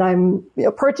and I'm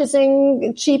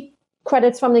purchasing cheap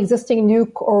credits from the existing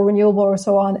nuke or renewable or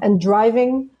so on and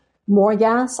driving more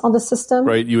gas on the system.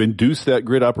 Right. You induce that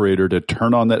grid operator to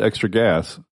turn on that extra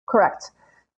gas. Correct.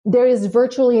 There is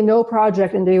virtually no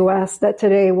project in the U.S. that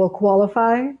today will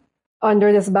qualify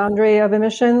under this boundary of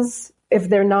emissions if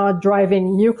they're not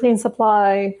driving new clean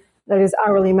supply that is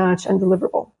hourly matched and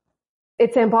deliverable.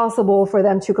 It's impossible for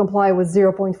them to comply with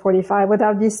 0.45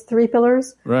 without these three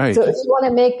pillars. Right. So if you want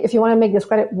to make this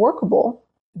credit workable,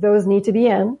 those need to be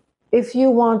in. If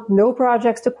you want no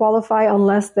projects to qualify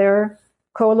unless they're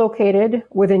co-located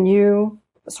with a new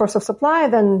source of supply,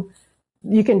 then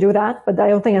you can do that. But I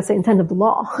don't think that's the intent of the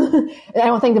law. I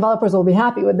don't think developers will be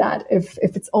happy with that if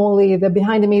it's only the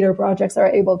behind the meter projects that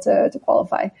are able to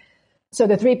qualify. So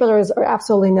the three pillars are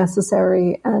absolutely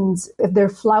necessary. And if they're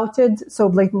flouted so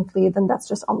blatantly, then that's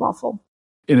just unlawful.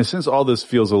 In a sense, all this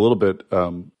feels a little bit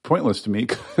pointless to me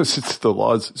because the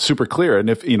law is super clear. And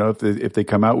if they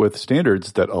come out with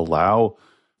standards that allow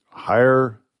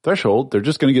higher threshold, they're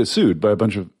just going to get sued by a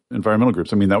bunch of environmental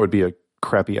groups. I mean, that would be a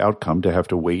crappy outcome to have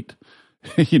to wait.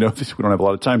 We don't have a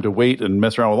lot of time to wait and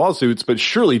mess around with lawsuits, but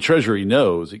surely Treasury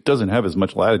knows it doesn't have as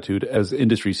much latitude as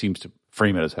industry seems to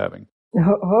frame it as having.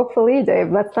 Hopefully,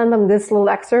 Dave. Let's send them this little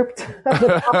excerpt.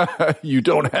 You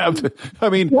don't have to. I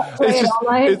mean,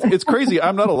 it's crazy.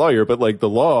 I'm not a lawyer, but like the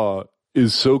law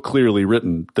is so clearly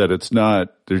written that it's not,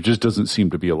 there just doesn't seem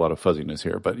to be a lot of fuzziness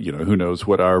here. But, who knows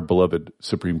what our beloved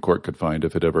Supreme Court could find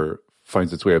if it ever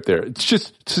finds its way up there.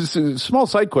 It's a small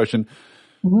side question.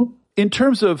 Mm-hmm. In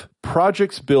terms of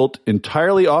projects built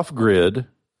entirely off grid,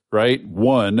 right?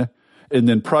 One, and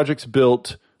then projects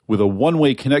built with a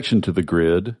one-way connection to the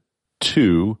grid,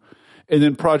 two, and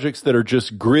then projects that are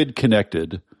just grid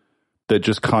connected that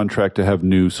just contract to have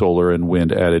new solar and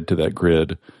wind added to that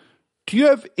grid. Do you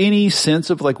have any sense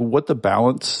of like what the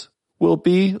balance will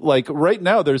be? Like right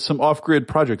now, there's some off-grid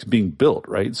projects being built,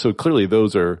 right? So clearly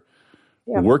those are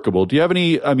workable. Do you have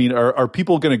any, are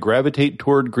people going to gravitate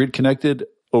toward grid connected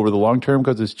over the long term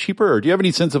because it's cheaper? Or do you have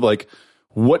any sense of like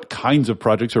what kinds of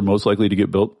projects are most likely to get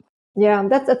built? Yeah,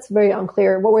 that's very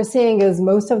unclear. What we're seeing is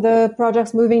most of the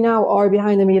projects moving now are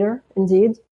behind the meter,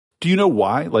 indeed. Do you know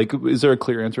why? Like, is there a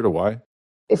clear answer to why?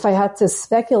 If I had to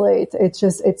speculate,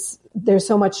 there's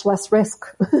so much less risk.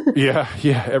 Yeah.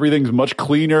 Everything's much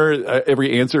cleaner.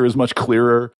 Every answer is much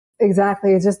clearer.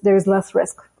 Exactly. It's just, there's less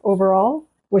risk overall,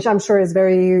 which I'm sure is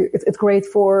it's great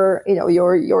for,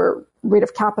 your rate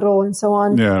of capital and so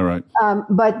on. Yeah, right.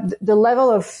 But the level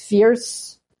of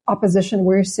fierce opposition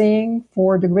we're seeing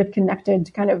for the grid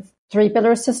connected kind of three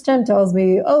pillar system tells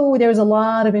me, there's a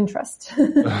lot of interest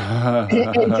in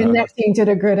connecting to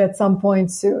the grid at some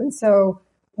point soon. So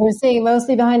we're seeing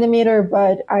mostly behind the meter,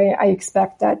 but I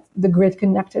expect that the grid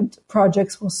connected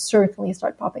projects will certainly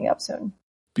start popping up soon.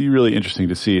 Be really interesting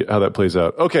to see how that plays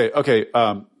out. Okay.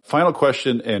 Final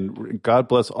question, and God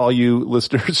bless all you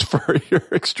listeners for your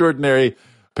extraordinary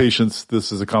patience.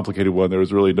 This is a complicated one. There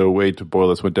was really no way to boil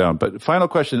this one down. But final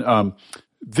question.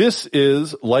 This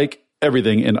is like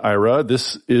everything in IRA.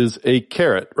 This is a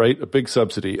carrot, right? A big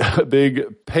subsidy, a big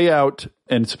payout.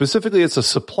 And specifically, it's a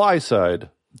supply side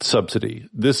subsidy.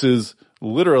 This is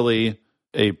literally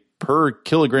a per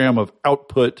kilogram of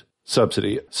output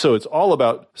subsidy. So it's all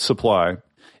about supply.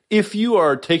 If you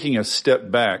are taking a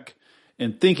step back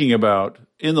and thinking about,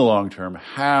 in the long term,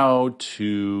 how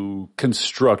to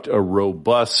construct a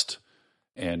robust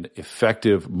and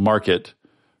effective market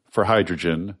for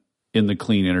hydrogen in the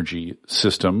clean energy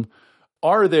system,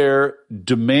 are there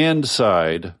demand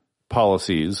side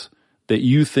policies that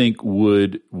you think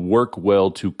would work well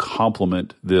to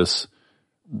complement this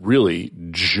really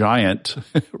giant,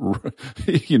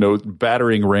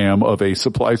 battering ram of a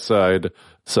supply side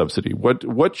subsidy?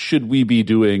 What should we be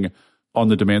doing on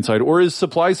the demand side, or is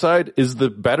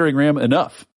the battering ram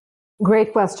enough?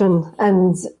 Great question.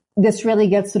 And this really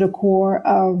gets to the core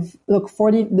of,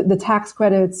 the tax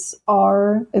credits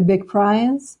are a big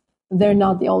prize. They're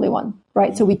not the only one,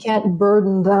 right? So we can't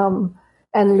burden them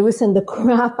and loosen the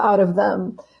crap out of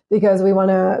them because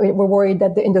we're worried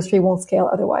that the industry won't scale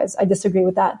otherwise. I disagree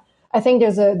with that. I think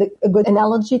there's a good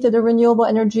analogy to the renewable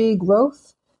energy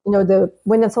growth. The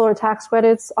wind and solar tax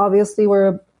credits obviously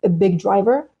were a big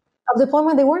driver of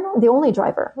deployment. They were not the only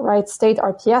driver, right? State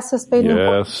RPSs played an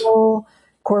important role.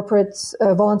 Corporate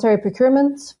voluntary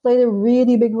procurement played a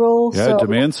really big role. Yeah,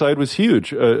 demand side was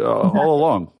huge all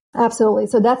along. Absolutely.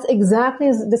 So that's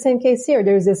exactly the same case here.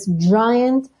 There's this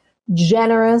giant,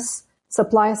 generous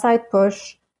supply side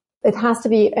push. It has to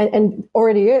be, and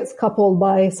already is, coupled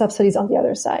by subsidies on the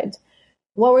other side.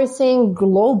 What we're seeing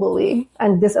globally,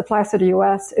 and this applies to the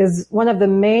US, is one of the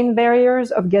main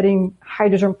barriers of getting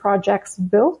hydrogen projects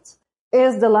built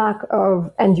is the lack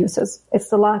of end uses. It's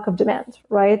the lack of demand,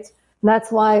 right? And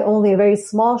that's why only a very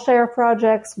small share of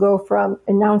projects go from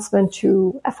announcement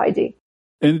to FID.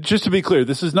 And just to be clear,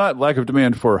 this is not lack of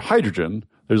demand for hydrogen.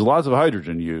 There's lots of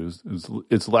hydrogen used.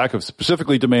 It's lack of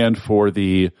specifically demand for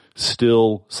the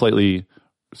still slightly,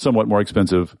 somewhat more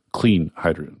expensive clean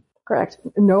hydrogen. Correct.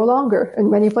 No longer in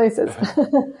many places.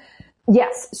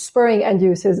 Yes, spurring end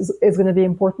uses is going to be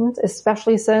important,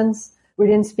 especially since we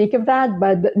didn't speak of that,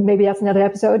 but maybe that's another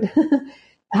episode.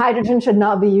 Hydrogen should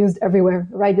not be used everywhere,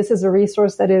 right? This is a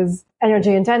resource that is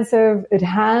energy intensive. It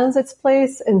has its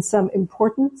place in some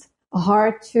important,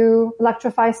 hard to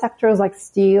electrify sectors like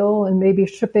steel and maybe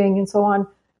shipping and so on,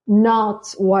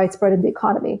 not widespread in the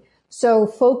economy. So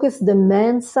focused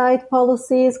demand side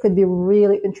policies could be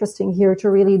really interesting here to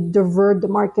really divert the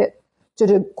market to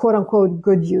the quote unquote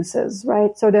good uses,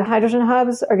 right? So the hydrogen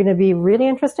hubs are going to be really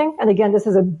interesting. And again, this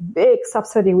is a big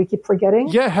subsidy we keep forgetting.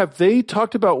 Yeah. Have they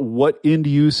talked about what end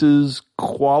uses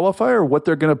qualify or what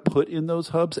they're going to put in those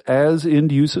hubs as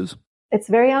end uses? It's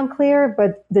very unclear,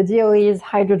 but the DOE's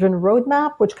hydrogen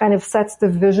roadmap, which kind of sets the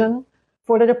vision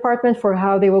for the department for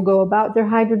how they will go about their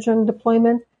hydrogen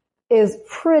deployment, is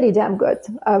pretty damn good.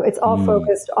 It's all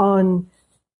focused on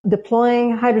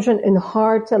deploying hydrogen in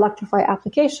hard to electrify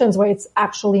applications where it's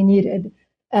actually needed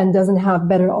and doesn't have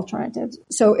better alternatives.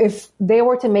 So if they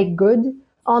were to make good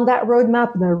on that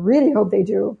roadmap, and I really hope they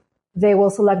do, they will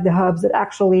select the hubs that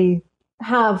actually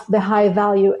have the high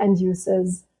value end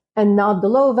uses and not the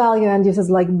low value end uses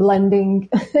like blending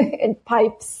in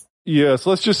pipes. Yeah, so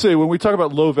let's just say when we talk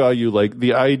about low value, like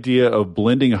the idea of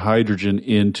blending hydrogen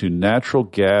into natural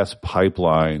gas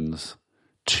pipelines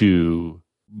to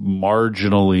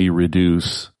marginally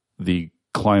reduce the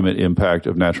climate impact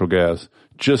of natural gas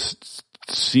just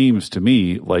seems to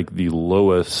me like the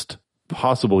lowest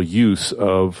possible use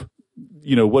of,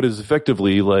 what is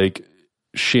effectively like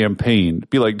champagne.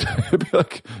 Be like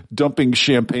dumping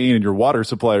champagne in your water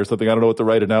supply or something. I don't know what the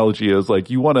right analogy is. Like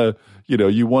you want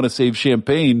to save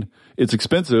champagne. It's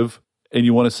expensive and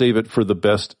you want to save it for the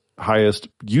best, highest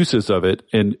uses of it.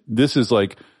 And this is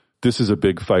a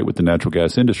big fight with the natural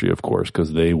gas industry, of course,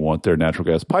 because they want their natural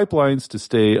gas pipelines to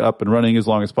stay up and running as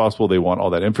long as possible. They want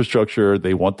all that infrastructure.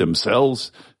 They want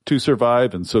themselves to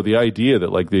survive. And so the idea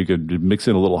that like they could mix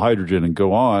in a little hydrogen and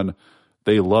go on,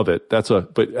 they love it.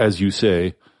 But as you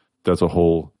say, that's a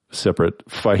whole separate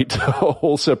fight, a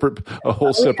whole separate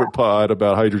pod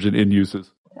about hydrogen end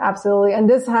uses. Absolutely. And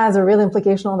this has a real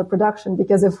implication on the production,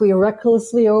 because if we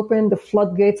recklessly open the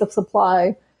floodgates of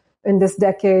supply in this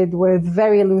decade with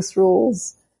very loose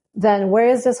rules, then where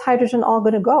is this hydrogen all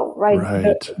going to go, right?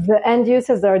 The end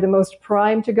uses that are the most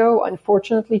prime to go,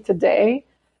 unfortunately, today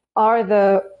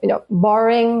are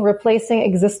barring replacing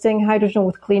existing hydrogen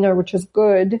with cleaner, which is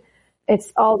good.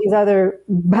 It's all these other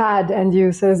bad end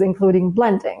uses, including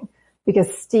blending,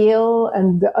 because steel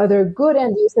and the other good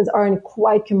end uses aren't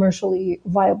quite commercially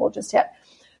viable just yet.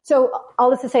 So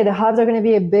all this to say, the hubs are going to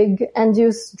be a big end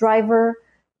use driver.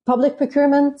 Public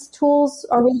procurement tools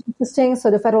are really interesting. So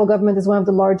the federal government is one of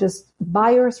the largest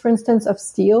buyers, for instance, of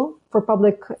steel for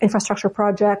public infrastructure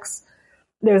projects.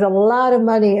 There's a lot of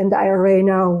money in the IRA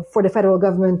now for the federal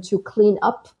government to clean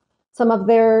up some of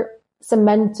their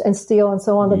cement and steel and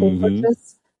so on that they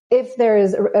purchase. If there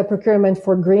is a procurement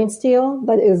for green steel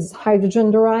that is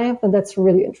hydrogen derived, then that's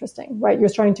really interesting, right? You're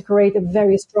trying to create a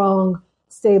very strong,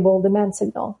 stable demand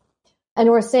signal. And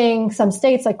we're seeing some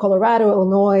states like Colorado,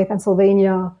 Illinois,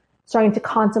 Pennsylvania starting to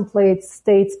contemplate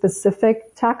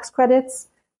state-specific tax credits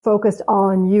focused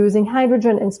on using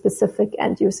hydrogen in specific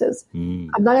end uses. I'm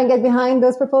not going to get behind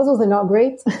those proposals. They're not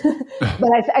great.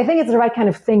 But I think it's the right kind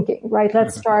of thinking, right?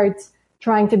 Let's start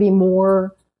trying to be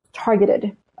more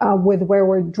targeted with where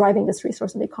we're driving this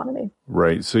resource in the economy.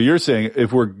 Right. So you're saying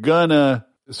if we're gonna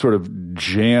sort of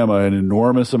jam an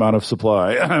enormous amount of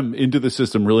supply into the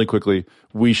system really quickly,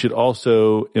 we should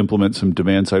also implement some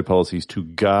demand side policies to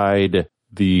guide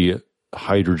the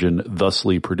hydrogen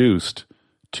thusly produced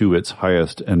to its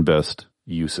highest and best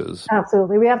uses.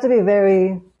 Absolutely. We have to be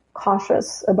very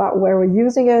cautious about where we're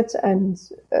using it and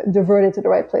divert it to the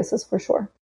right places for sure.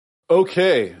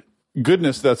 Okay.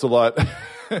 Goodness, that's a lot.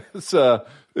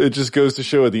 It just goes to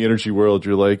show in the energy world,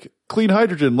 you're like, clean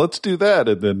hydrogen, let's do that.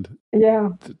 And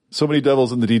then so many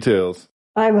devils in the details.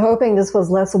 I'm hoping this was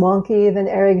less wonky than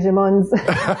Eric Gimon's,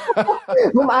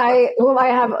 whom I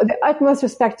have the utmost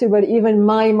respect to, but even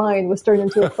my mind was turned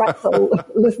into a pretzel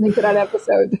listening to that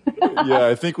episode. Yeah,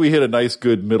 I think we hit a nice,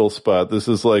 good middle spot. This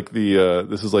is like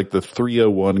the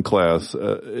 301 class,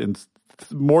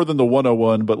 more than the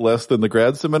 101, but less than the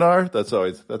grad seminar. That's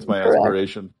my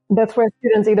aspiration. That's where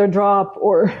students either drop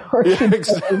or yeah,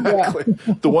 exactly.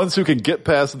 The ones who can get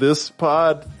past this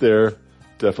pod, they're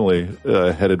definitely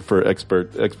headed for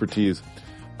expertise.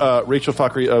 Rachel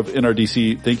Fakhri of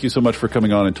NRDC, thank you so much for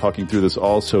coming on and talking through this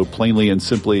all so plainly and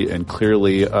simply and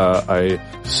clearly. I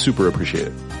super appreciate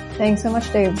it. Thanks so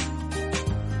much, Dave.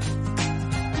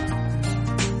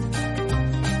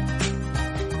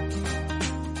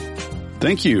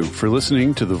 Thank you for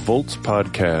listening to the Volts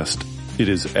podcast. It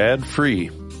is ad-free,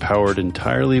 powered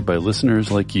entirely by listeners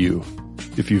like you.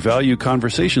 If you value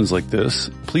conversations like this,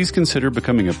 please consider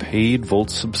becoming a paid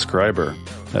Volts subscriber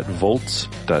at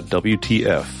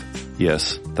volts.wtf.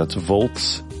 Yes, that's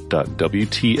volts.wtf,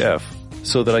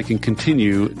 so that I can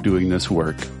continue doing this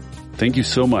work. Thank you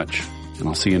so much, and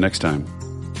I'll see you next time.